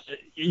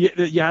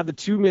you had the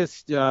two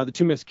missed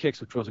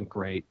kicks, which wasn't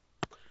great.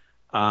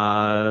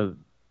 And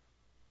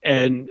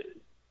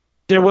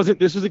this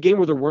was a game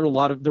where there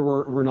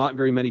were not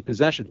very many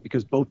possessions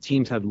because both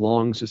teams had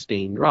long,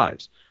 sustained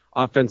drives.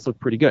 Offense looked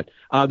pretty good.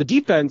 The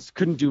defense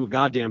couldn't do a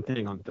goddamn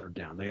thing on third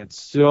down. They had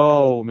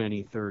so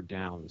many third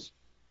downs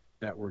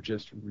that were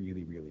just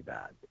really, really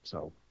bad.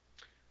 So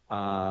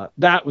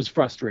that was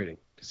frustrating,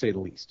 to say the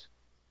least.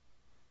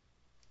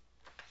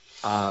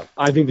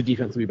 I think the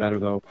defense will be better,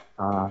 though,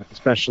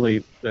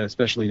 especially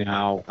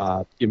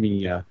now. Give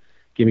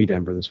me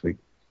Denver this week.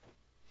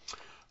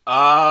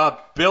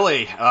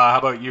 Billy, how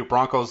about you?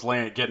 Broncos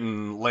laying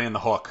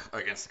the hook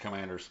against the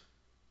Commanders.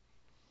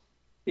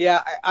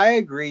 Yeah, I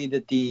agree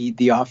that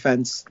the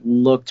offense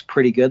looked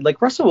pretty good.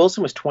 Russell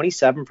Wilson was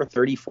 27 for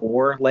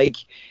 34.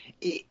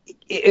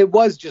 It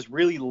was just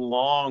really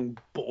long,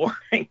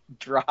 boring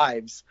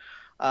drives.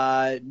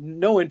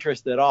 No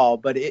interest at all,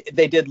 but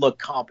they did look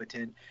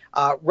competent.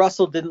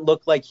 Russell didn't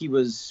look like he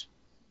was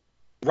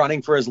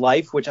running for his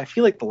life, which I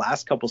feel like the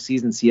last couple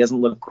seasons he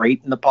hasn't looked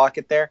great in the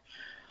pocket there.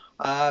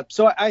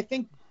 So I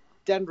think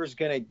Denver's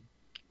going to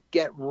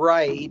get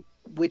right,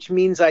 which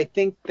means I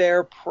think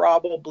they're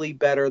probably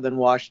better than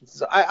Washington.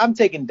 So I'm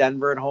taking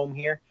Denver at home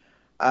here.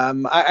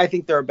 I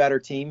think they're a better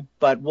team,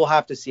 but we'll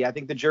have to see. I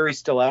think the jury's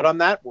still out on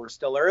that. We're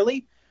still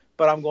early,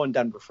 but I'm going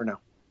Denver for now.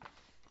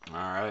 All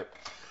right.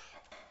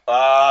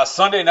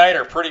 Sunday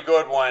nighter, pretty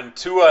good one.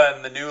 Tua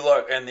and the new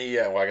look, and the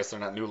well, I guess they're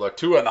not new look.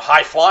 Tua and the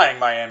high flying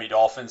Miami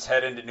Dolphins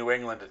head into New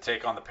England to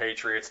take on the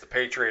Patriots. The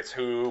Patriots,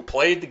 who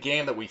played the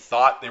game that we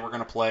thought they were going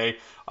to play,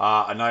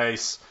 a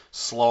nice,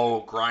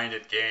 slow,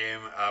 grinded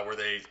game where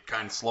they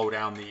kind of slow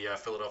down the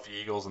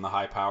Philadelphia Eagles and the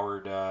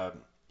high-powered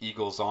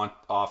Eagles on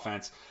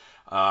offense.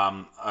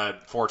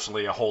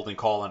 Fortunately, a holding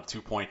call and a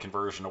 2-point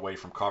conversion away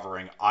from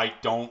covering. I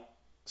don't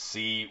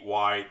see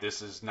why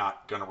this is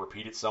not going to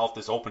repeat itself.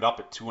 This opened up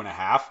at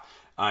 2.5,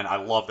 and I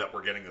love that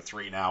we're getting the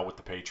 3 now with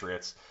the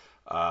Patriots.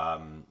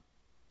 I'm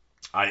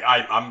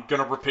going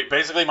to repeat.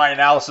 Basically, my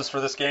analysis for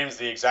this game is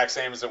the exact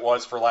same as it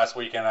was for last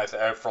weekend.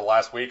 For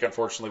last week,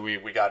 unfortunately,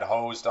 we got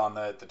hosed on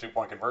the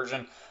 2-point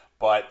conversion,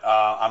 but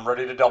I'm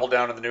ready to double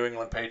down on the New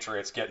England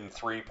Patriots getting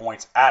 3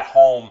 points at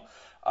home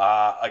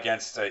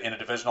against in a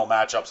divisional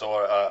matchup. So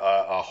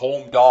a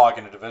home dog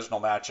in a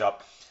divisional matchup,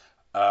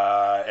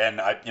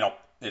 and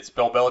it's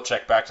Bill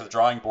Belichick back to the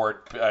drawing board,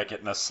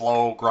 getting a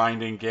slow,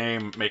 grinding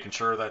game, making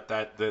sure that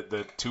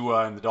the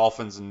Tua and the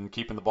Dolphins and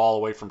keeping the ball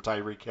away from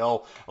Tyreek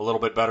Hill a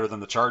little bit better than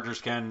the Chargers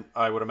can,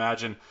 I would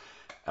imagine.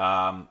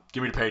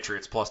 Give me the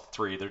Patriots plus the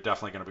 3. They're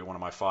definitely going to be one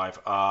of my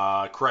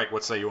 5. Craig,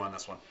 what say you on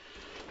this one?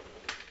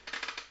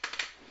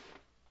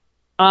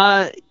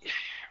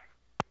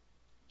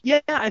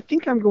 Yeah, I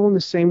think I'm going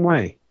the same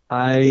way.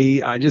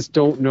 I just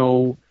don't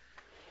know.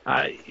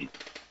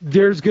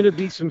 There's going to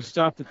be some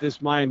stuff that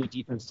this Miami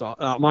offense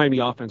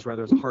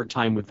rather has a hard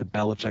time with the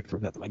Belichick throw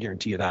them. I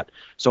guarantee you that.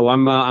 So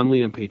I'm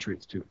leaning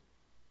Patriots too.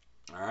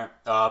 All right,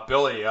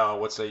 Billy,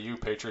 what say you?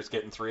 Patriots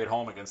getting 3 at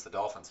home against the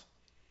Dolphins.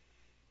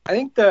 I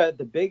think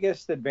the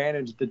biggest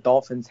advantage the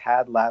Dolphins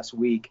had last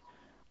week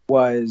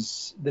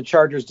was the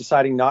Chargers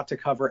deciding not to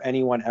cover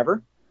anyone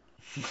ever.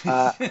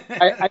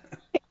 I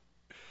think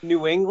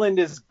New England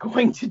is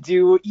going to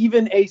do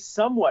even a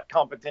somewhat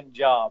competent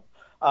job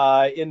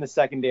in the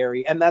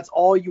secondary, and that's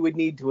all you would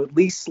need to at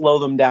least slow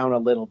them down a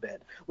little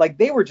bit. Like,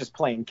 they were just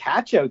playing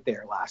catch out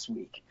there last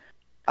week.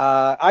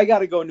 I got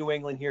to go New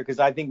England here because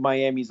I think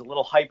Miami's a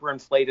little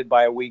hyperinflated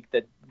by a week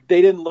that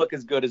they didn't look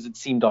as good as it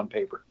seemed on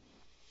paper.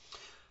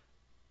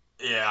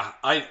 Yeah,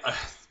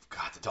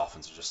 God, the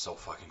Dolphins are just so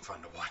fucking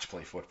fun to watch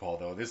play football,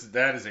 though.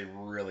 That is a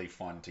really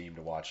fun team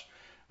to watch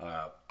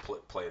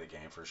play the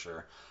game for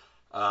sure.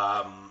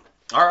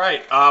 All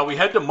right, we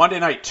head to Monday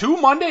night. 2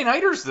 Monday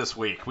nighters this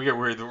week.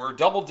 We're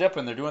double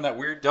dipping. They're doing that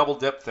weird double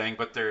dip thing,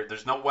 but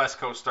there's no West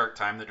Coast start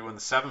time. They're doing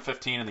the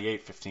 7:15 and the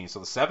 8:15. So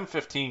the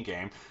 7:15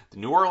 game, the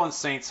New Orleans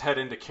Saints head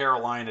into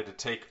Carolina to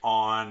take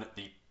on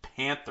the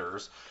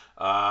Panthers.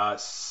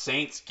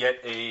 Saints get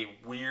a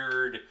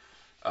weird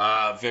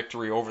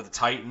victory over the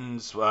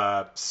Titans,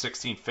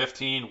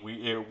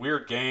 16-15.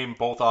 Weird game.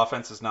 Both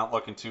offenses not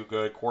looking too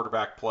good.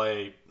 Quarterback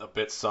play a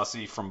bit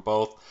sussy from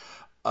both.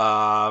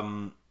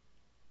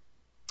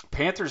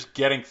 Panthers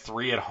getting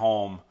 3 at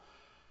home.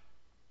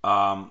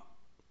 I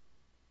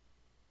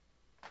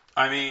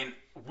mean,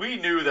 we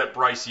knew that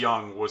Bryce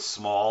Young was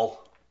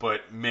small,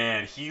 but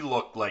man, he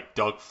looked like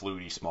Doug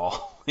Flutie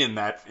small in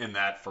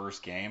that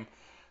first game.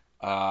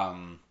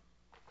 That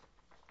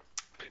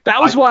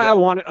was why I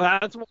wanted.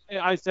 That's why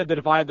I said that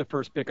if I had the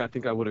first pick, I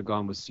think I would have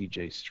gone with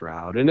C.J.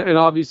 Stroud, and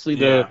obviously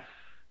the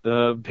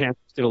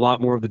Panthers did a lot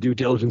more of the due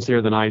diligence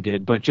there than I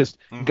did. But just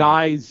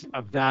guys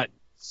of that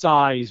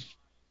size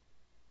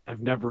have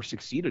never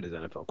succeeded as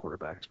NFL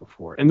quarterbacks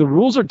before, and the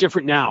rules are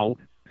different now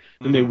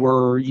than they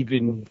were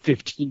even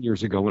 15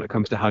 years ago when it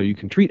comes to how you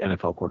can treat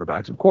NFL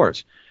quarterbacks, of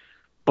course.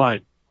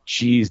 But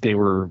geez, they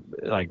were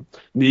like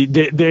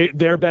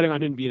they're betting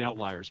on him being an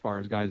outlier as far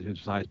as guys of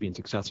his size being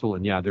successful,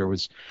 and yeah, there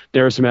was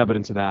some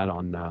evidence of that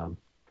on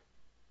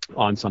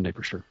Sunday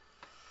for sure.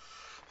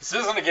 This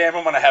isn't a game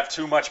I'm going to have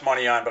too much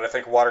money on, but I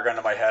think water gun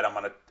to my head, I'm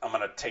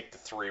going to take the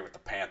 3 with the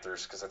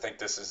Panthers because I think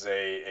this is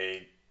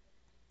a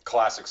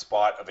classic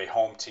spot of a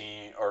home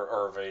team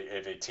or of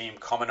a team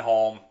coming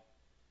home,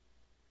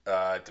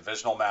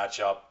 divisional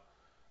matchup.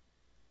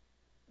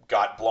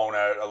 Got blown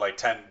out like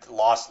 10,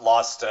 lost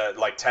by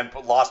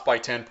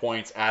 10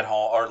 points at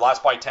home, or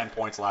lost by 10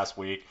 points last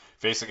week,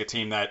 facing a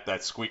team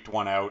that squeaked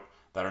one out,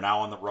 that are now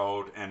on the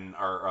road and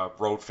are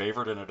road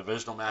favored in a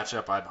divisional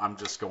matchup. I'm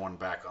just going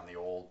back on the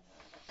old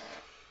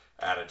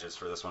adages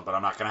for this one, but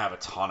I'm not going to have a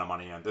ton of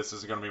money in. This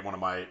is going to be one of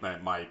my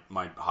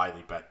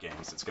highly bet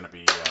games. It's going to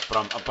be,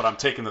 but I'm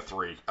taking the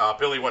 3.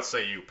 Billy, what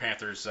say you?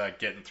 Panthers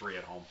getting 3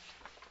 at home.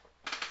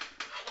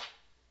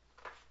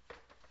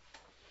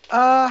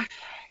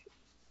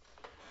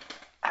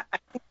 I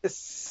think the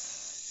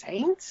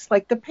Saints,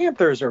 like the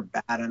Panthers are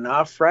bad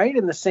enough, right?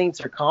 And the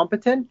Saints are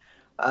competent.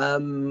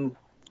 I'm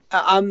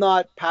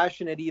not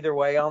passionate either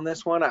way on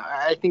this one.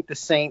 I think the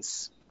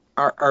Saints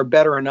are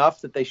better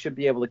enough that they should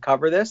be able to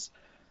cover this.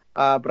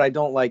 But I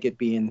don't like it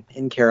being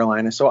in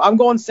Carolina. So I'm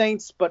going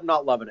Saints, but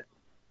not loving it.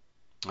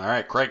 All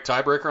right, Craig,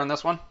 tiebreaker on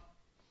this one?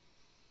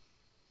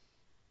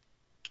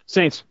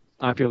 Saints.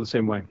 I feel the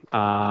same way.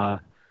 I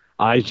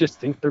just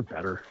think they're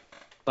better.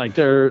 Like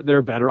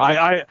they're better.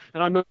 And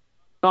I'm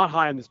not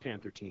high on this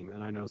Panther team,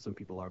 and I know some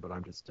people are, but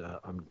I'm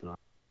not.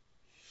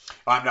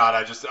 I'm not.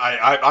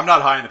 I'm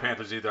not high on the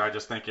Panthers either. I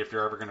just think if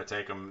you're ever going to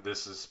take them,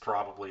 this is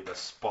probably the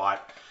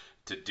spot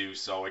to do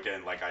so.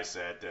 Again, like I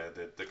said,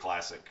 the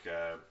classic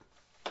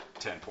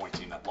 10-point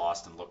team that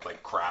lost and looked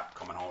like crap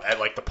coming home. And,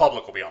 like, the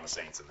public will be on the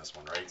Saints in this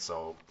one, right?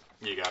 So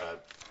you gotta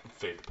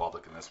fade the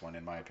public in this one,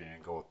 in my opinion.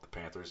 Go with the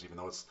Panthers, even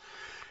though it's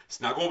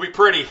not going to be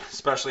pretty,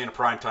 especially in a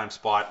primetime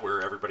spot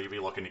where everybody will be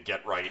looking to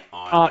get right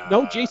on.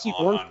 No J.C.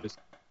 Horn.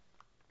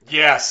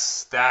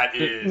 Yes, that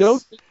is no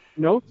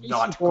J.C.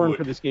 not Horn good.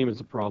 for this game is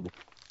a problem.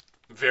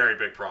 Very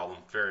big problem.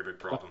 Very big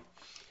problem.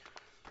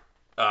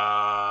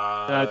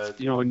 That's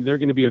and they're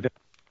going to be a.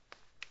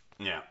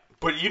 Yeah,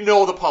 but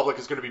the public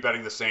is going to be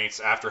betting the Saints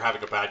after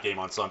having a bad game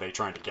on Sunday,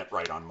 trying to get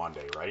right on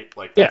Monday, right?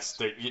 Like that's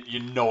Yes.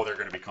 they're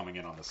going to be coming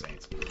in on the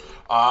Saints.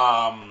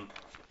 Well,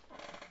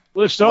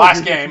 if so,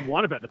 last if game. you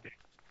want to bet the Panthers.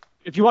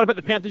 If you want to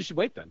bet the Panthers, you should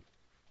wait then.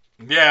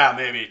 Yeah,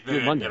 maybe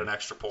get an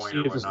extra point See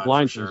or if it's whatnot.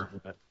 blind For sure.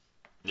 bet.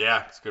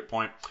 Yeah, it's a good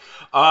point.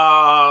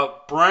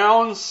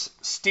 Browns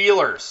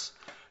Steelers.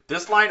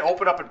 This line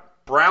opened up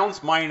at Browns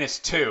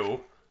 -2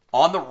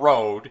 on the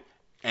road,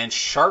 and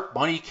sharp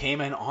money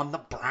came in on the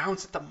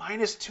Browns at the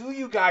 -2.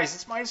 You guys,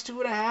 it's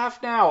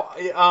 -2.5 now.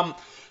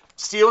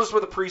 Steelers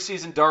were the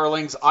preseason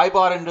darlings. I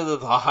bought into the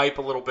hype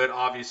a little bit,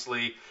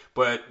 obviously,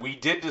 but we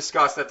did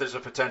discuss that there's a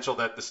potential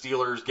that the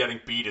Steelers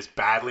getting beat as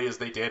badly as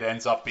they did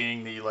ends up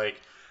being the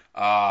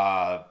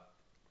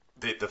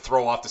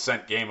throw off the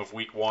scent game of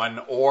Week 1,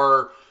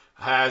 or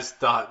has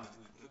the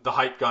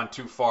hype gone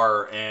too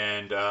far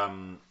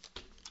and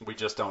we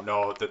just don't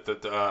know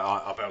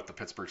about the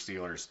Pittsburgh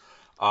Steelers.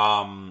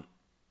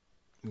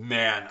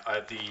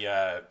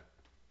 The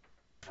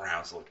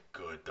Browns look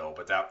good though,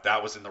 but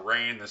that was in the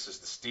rain. This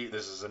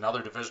is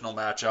another divisional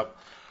matchup.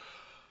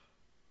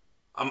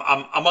 I'm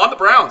on the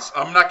Browns.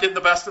 I'm not getting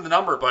the best of the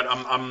number, but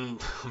I'm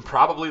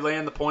probably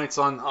laying the points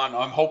on.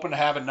 I'm hoping to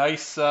have a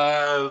nice.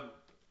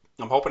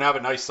 I'm hoping to have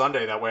a nice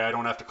Sunday. That way, I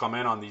don't have to come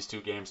in on these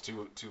two games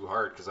too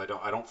hard, because I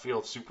don't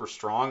feel super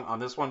strong on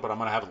this one. But I'm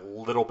going to have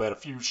a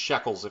few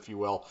shekels, if you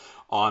will,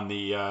 on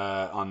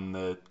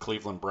the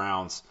Cleveland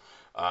Browns,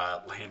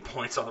 laying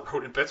points on the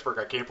road in Pittsburgh.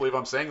 I can't believe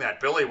I'm saying that.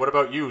 Billy, what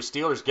about you?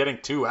 Steelers getting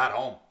 2 at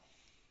home.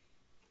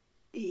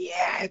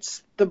 Yeah,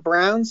 it's the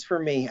Browns for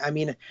me. I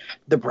mean,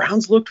 the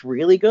Browns looked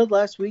really good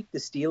last week. The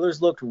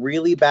Steelers looked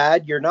really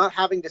bad. You're not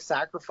having to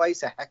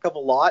sacrifice a heck of a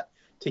lot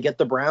to get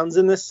the Browns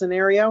in this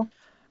scenario.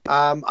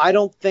 I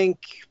don't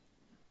think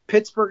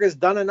Pittsburgh has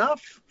done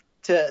enough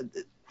to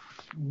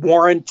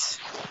warrant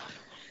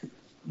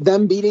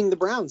them beating the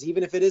Browns,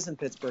 even if it isn't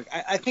Pittsburgh.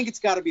 I think it's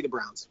got to be the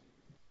Browns.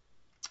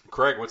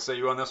 Craig, what say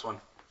you on this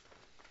one?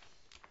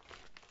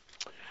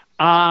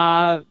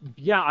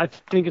 Yeah, I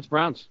think it's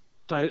Browns.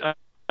 I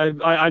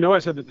know I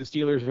said that the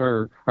Steelers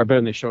are better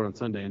than they showed on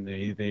Sunday, and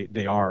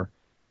they are,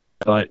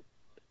 but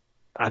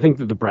I think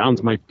that the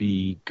Browns might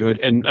be good.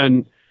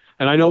 And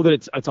I know that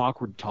it's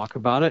awkward to talk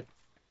about it,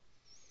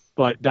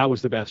 but that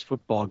was the best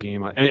football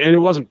game. And it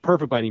wasn't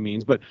perfect by any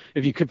means, but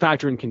if you could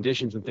factor in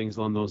conditions and things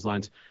along those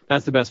lines,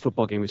 that's the best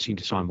football game we've seen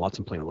Deshaun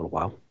Watson play in a little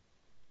while.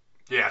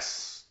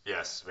 Yes,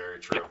 very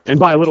true. And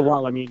by a little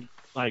while, I mean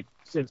like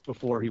since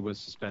before he was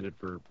suspended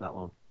for that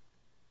long.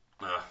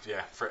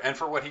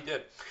 For what he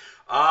did.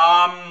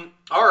 All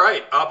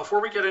right.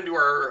 Before we get into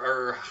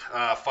our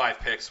 5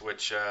 picks,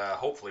 which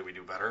hopefully we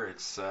do better,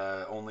 it's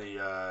only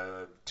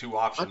 2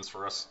 options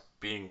for us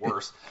being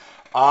worse.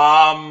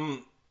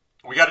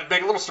 We got to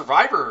make a little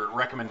Survivor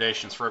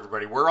recommendations for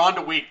everybody. We're on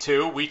to week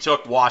 2. We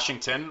took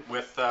Washington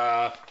with, we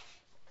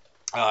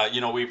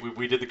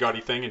did the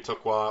gutty thing and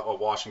took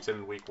Washington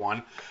in week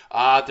 1.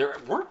 There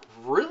weren't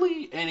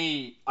really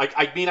any.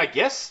 I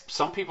guess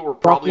some people were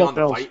probably on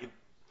the fight.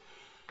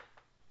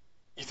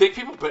 You think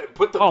people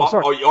put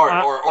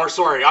the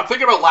sorry, I'm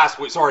thinking about last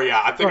week. Sorry,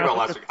 yeah, I'm thinking about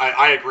last week.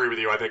 I agree with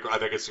you. I think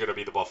it's going to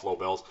be the Buffalo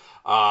Bills.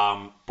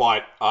 I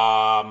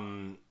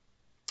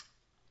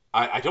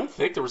don't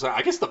think there was.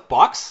 I guess the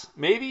Bucks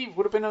maybe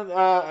would have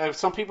been.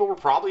 Some people were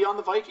probably on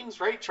the Vikings,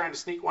 right? Trying to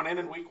sneak one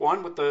in week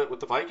 1 with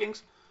the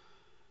Vikings.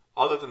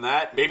 Other than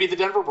that, maybe the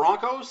Denver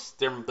Broncos.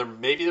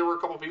 Maybe there were a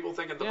couple people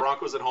thinking the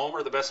Broncos at home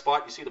are the best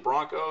spot. You see the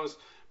Broncos,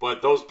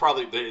 but those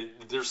probably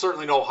there's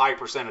certainly no high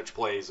percentage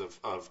plays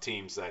of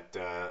teams that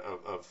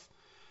of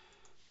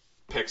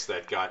picks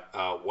that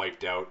got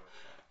wiped out.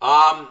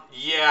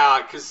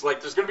 Because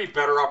there's going to be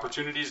better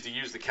opportunities to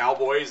use the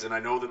Cowboys, and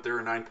I know that they're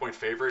a 9-point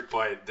favorite,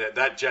 but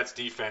that Jets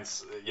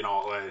defense,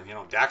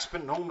 Dak's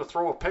been known to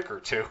throw a pick or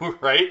two,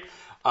 right?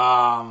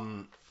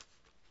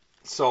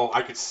 So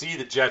I could see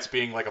the Jets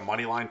being like a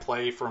money line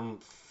play from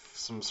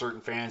some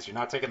certain fans. You're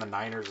not taking the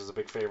Niners as a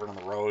big favorite on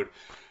the road.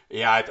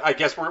 Yeah, I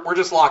guess we're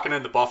just locking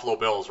in the Buffalo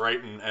Bills, right?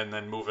 And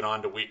then moving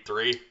on to week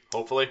 3,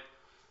 hopefully.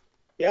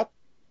 Yep.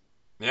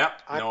 Yeah.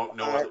 I'm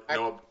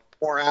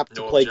more apt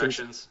to no play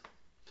objections.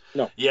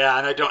 No. Yeah,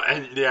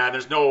 and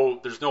there's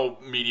no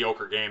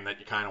mediocre game that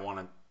you kind of want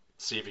to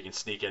see if you can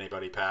sneak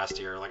anybody past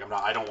here. Like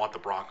I don't want the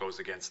Broncos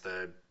against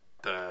the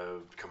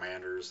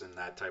Commanders in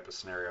that type of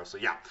scenario. So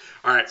yeah.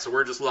 All right, so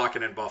we're just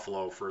locking in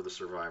Buffalo for the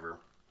Survivor.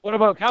 What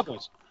about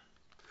Cowboys?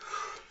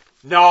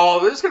 No,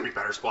 there's going to be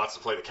better spots to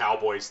play the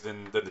Cowboys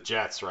than the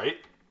Jets, right?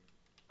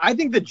 I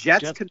think the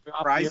Jets Jets could drop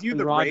surprise you. Aaron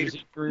The Rodgers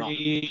Raiders,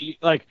 injury,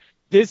 like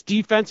this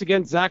defense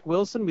against Zach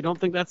Wilson, we don't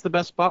think that's the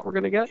best spot we're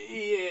gonna get.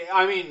 Yeah,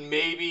 I mean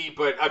maybe,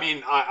 but I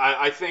mean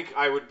I think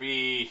I would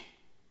be.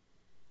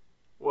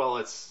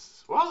 Well,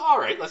 all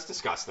right. Let's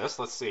discuss this.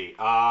 Let's see.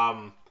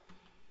 I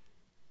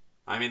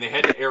mean they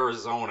head to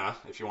Arizona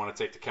if you want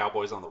to take the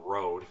Cowboys on the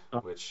road,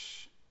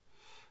 which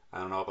I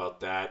don't know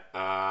about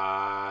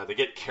that. They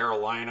get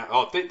Carolina.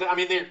 Oh, I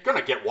mean they're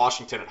gonna get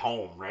Washington at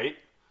home, right?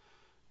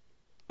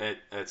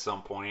 At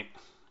some point.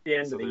 the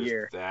end So of the there's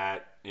year.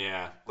 that.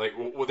 Yeah, like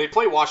well, they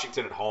play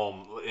Washington at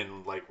home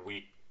in like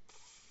week.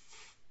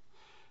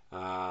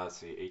 Let's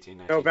see, 18,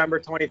 19, November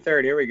 20.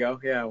 23rd. Here we go.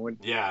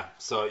 Yeah,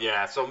 so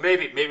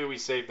maybe we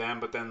save them,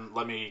 but then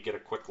let me get a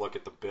quick look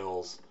at the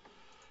Bills.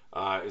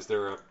 Is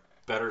there a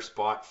better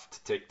spot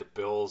to take the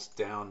Bills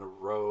down the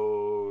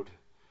road?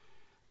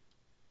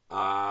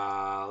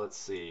 Let's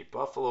see,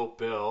 Buffalo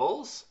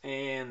Bills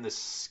and the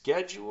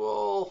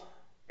schedule.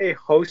 They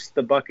host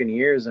the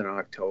Buccaneers in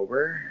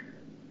October.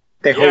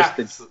 They host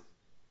the.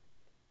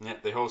 Yeah,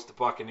 they host the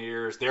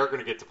Buccaneers. They're going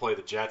to get to play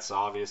the Jets,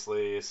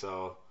 obviously.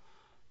 So,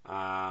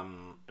 yeah.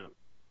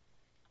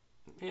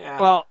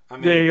 Well, I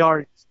mean, they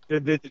lose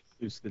to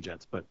the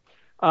Jets, but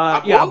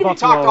I'm yeah, willing to be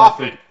Buffalo, talked off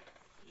it.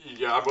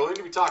 Yeah, I'm willing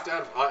to be talked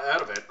out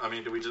of it. I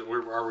mean,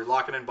 are we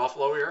locking in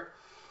Buffalo here?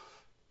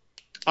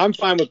 I'm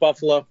fine with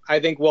Buffalo. I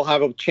think we'll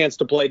have a chance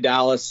to play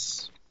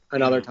Dallas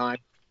another time.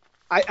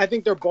 I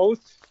think they're both.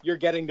 You're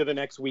getting to the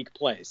next week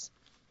plays.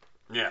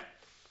 Yeah.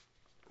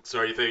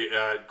 So you think,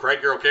 Craig,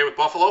 you're okay with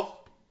Buffalo?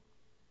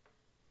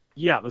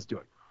 Yeah, let's do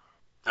it.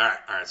 All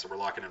right. So we're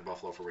locking in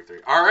Buffalo for week 3.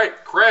 All right,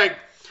 Craig,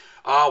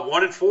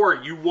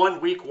 1-4. You won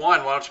week 1.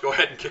 Why don't you go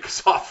ahead and kick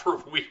us off for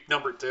week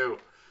number 2?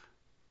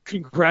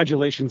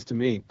 Congratulations to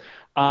me.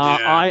 Yeah.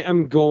 I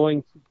am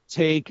going to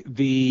take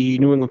the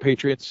New England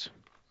Patriots.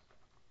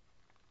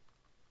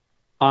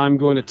 I'm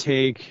going to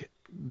take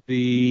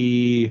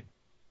the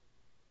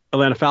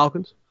Atlanta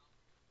Falcons.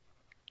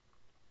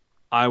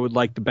 I would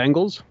like the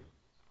Bengals.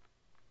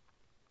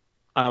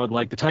 I would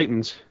like the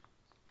Titans.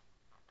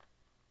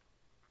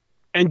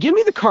 And give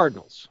me the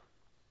Cardinals.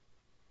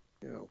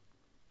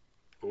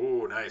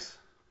 Ooh, nice.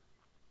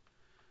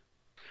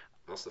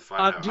 That's the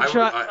 5 now.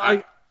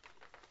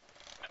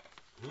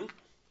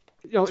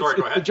 Sorry, go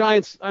the ahead.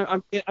 Giants.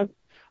 I'm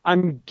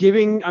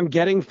getting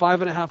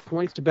 5.5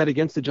 points to bet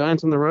against the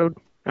Giants on the road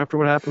after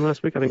what happened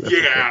last week. I think. That's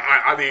okay.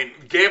 I mean,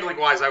 gambling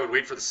wise, I would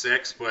wait for the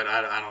 6, but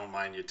I don't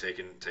mind you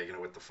taking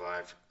it with the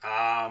 5.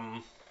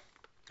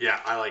 Yeah,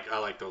 I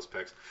like those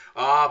picks.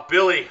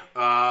 Billy,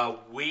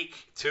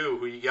 week 2,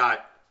 who you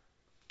got?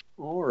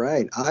 All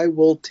right. I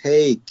will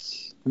take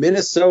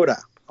Minnesota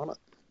on a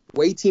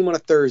away team on a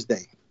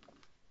Thursday.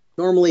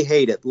 Normally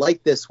hate it.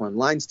 Like this one.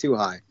 Line's too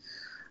high.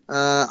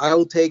 I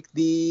will take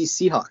the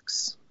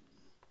Seahawks.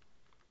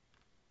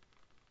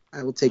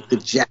 I will take the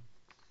Jets.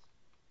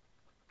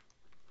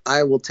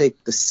 I will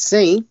take the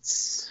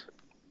Saints.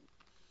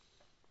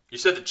 You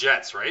said the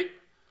Jets, right?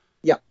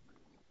 Yep.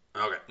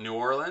 Okay. New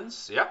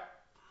Orleans. Yep.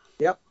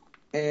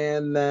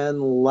 And then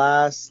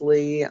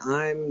lastly,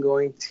 I'm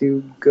going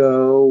to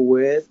go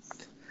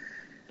with,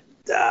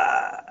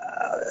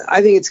 I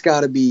think it's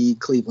got to be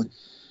Cleveland.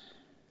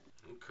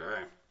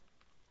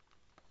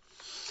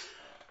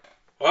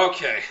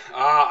 Okay.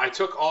 I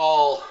took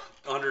all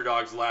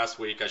underdogs last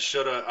week. I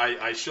should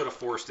have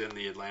forced in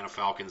the Atlanta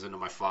Falcons into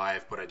my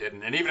 5, but I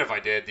didn't. And even if I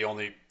did, the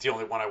only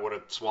one I would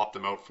have swapped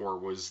them out for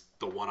was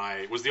the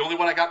only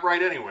one I got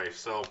right anyway.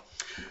 So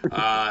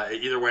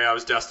either way, I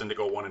was destined to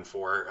go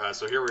 1-4.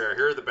 So here we are.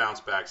 Here are the bounce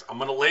backs. I'm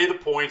gonna lay the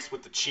points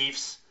with the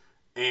Chiefs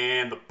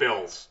and the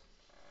Bills.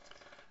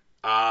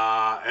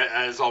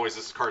 As always,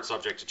 this is card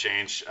subject to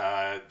change.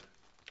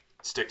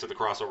 Stick to the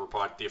crossover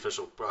pod, the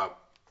official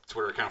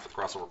Twitter account for the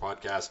Crossover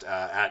Podcast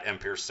at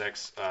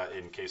MPeer6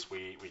 in case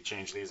we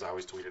change these. I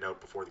always tweet it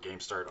out before the game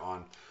start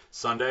on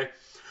Sunday.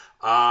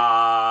 So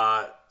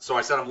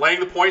I said I'm laying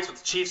the points with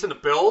the Chiefs and the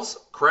Bills.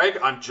 Craig,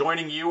 I'm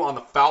joining you on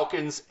the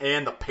Falcons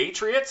and the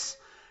Patriots.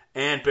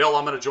 And Bill,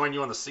 I'm going to join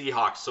you on the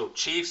Seahawks. So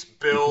Chiefs,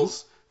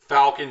 Bills,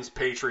 Falcons,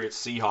 Patriots,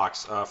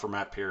 Seahawks for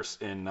Matt Pierce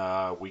in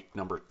week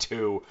number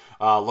 2.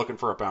 Looking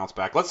for a bounce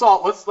back. Let's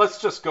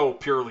just go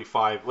purely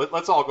 5.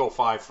 Let's all go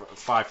 5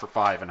 for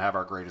 5 and have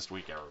our greatest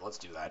week ever. Let's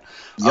do that.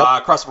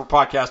 Yep. Crossover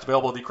Podcast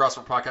available at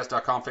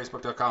thecrossoverpodcast.com,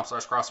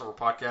 facebook.com/crossover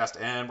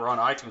podcast, and we're on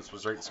iTunes.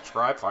 Please rate and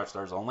subscribe, 5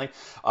 stars only.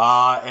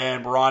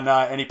 And we're on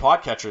any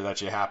podcatcher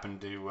that you happen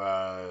to.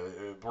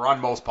 We're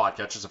on most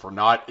podcatchers. If we're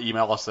not,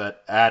 email us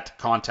at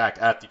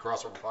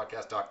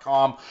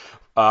contact@thecrossoverpodcast.com.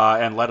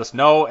 And let us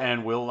know,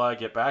 and we'll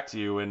get back to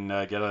you and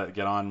get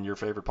on your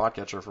favorite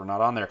podcatcher if we're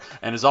not on there.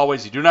 And as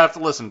always, you do not have to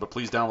listen, but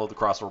please download the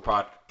Crossover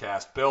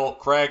Podcast. Bill,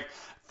 Craig,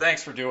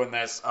 thanks for doing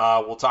this.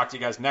 We'll talk to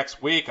you guys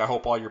next week. I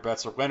hope all your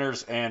bets are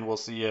winners, and we'll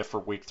see you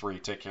for week 3.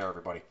 Take care,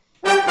 everybody.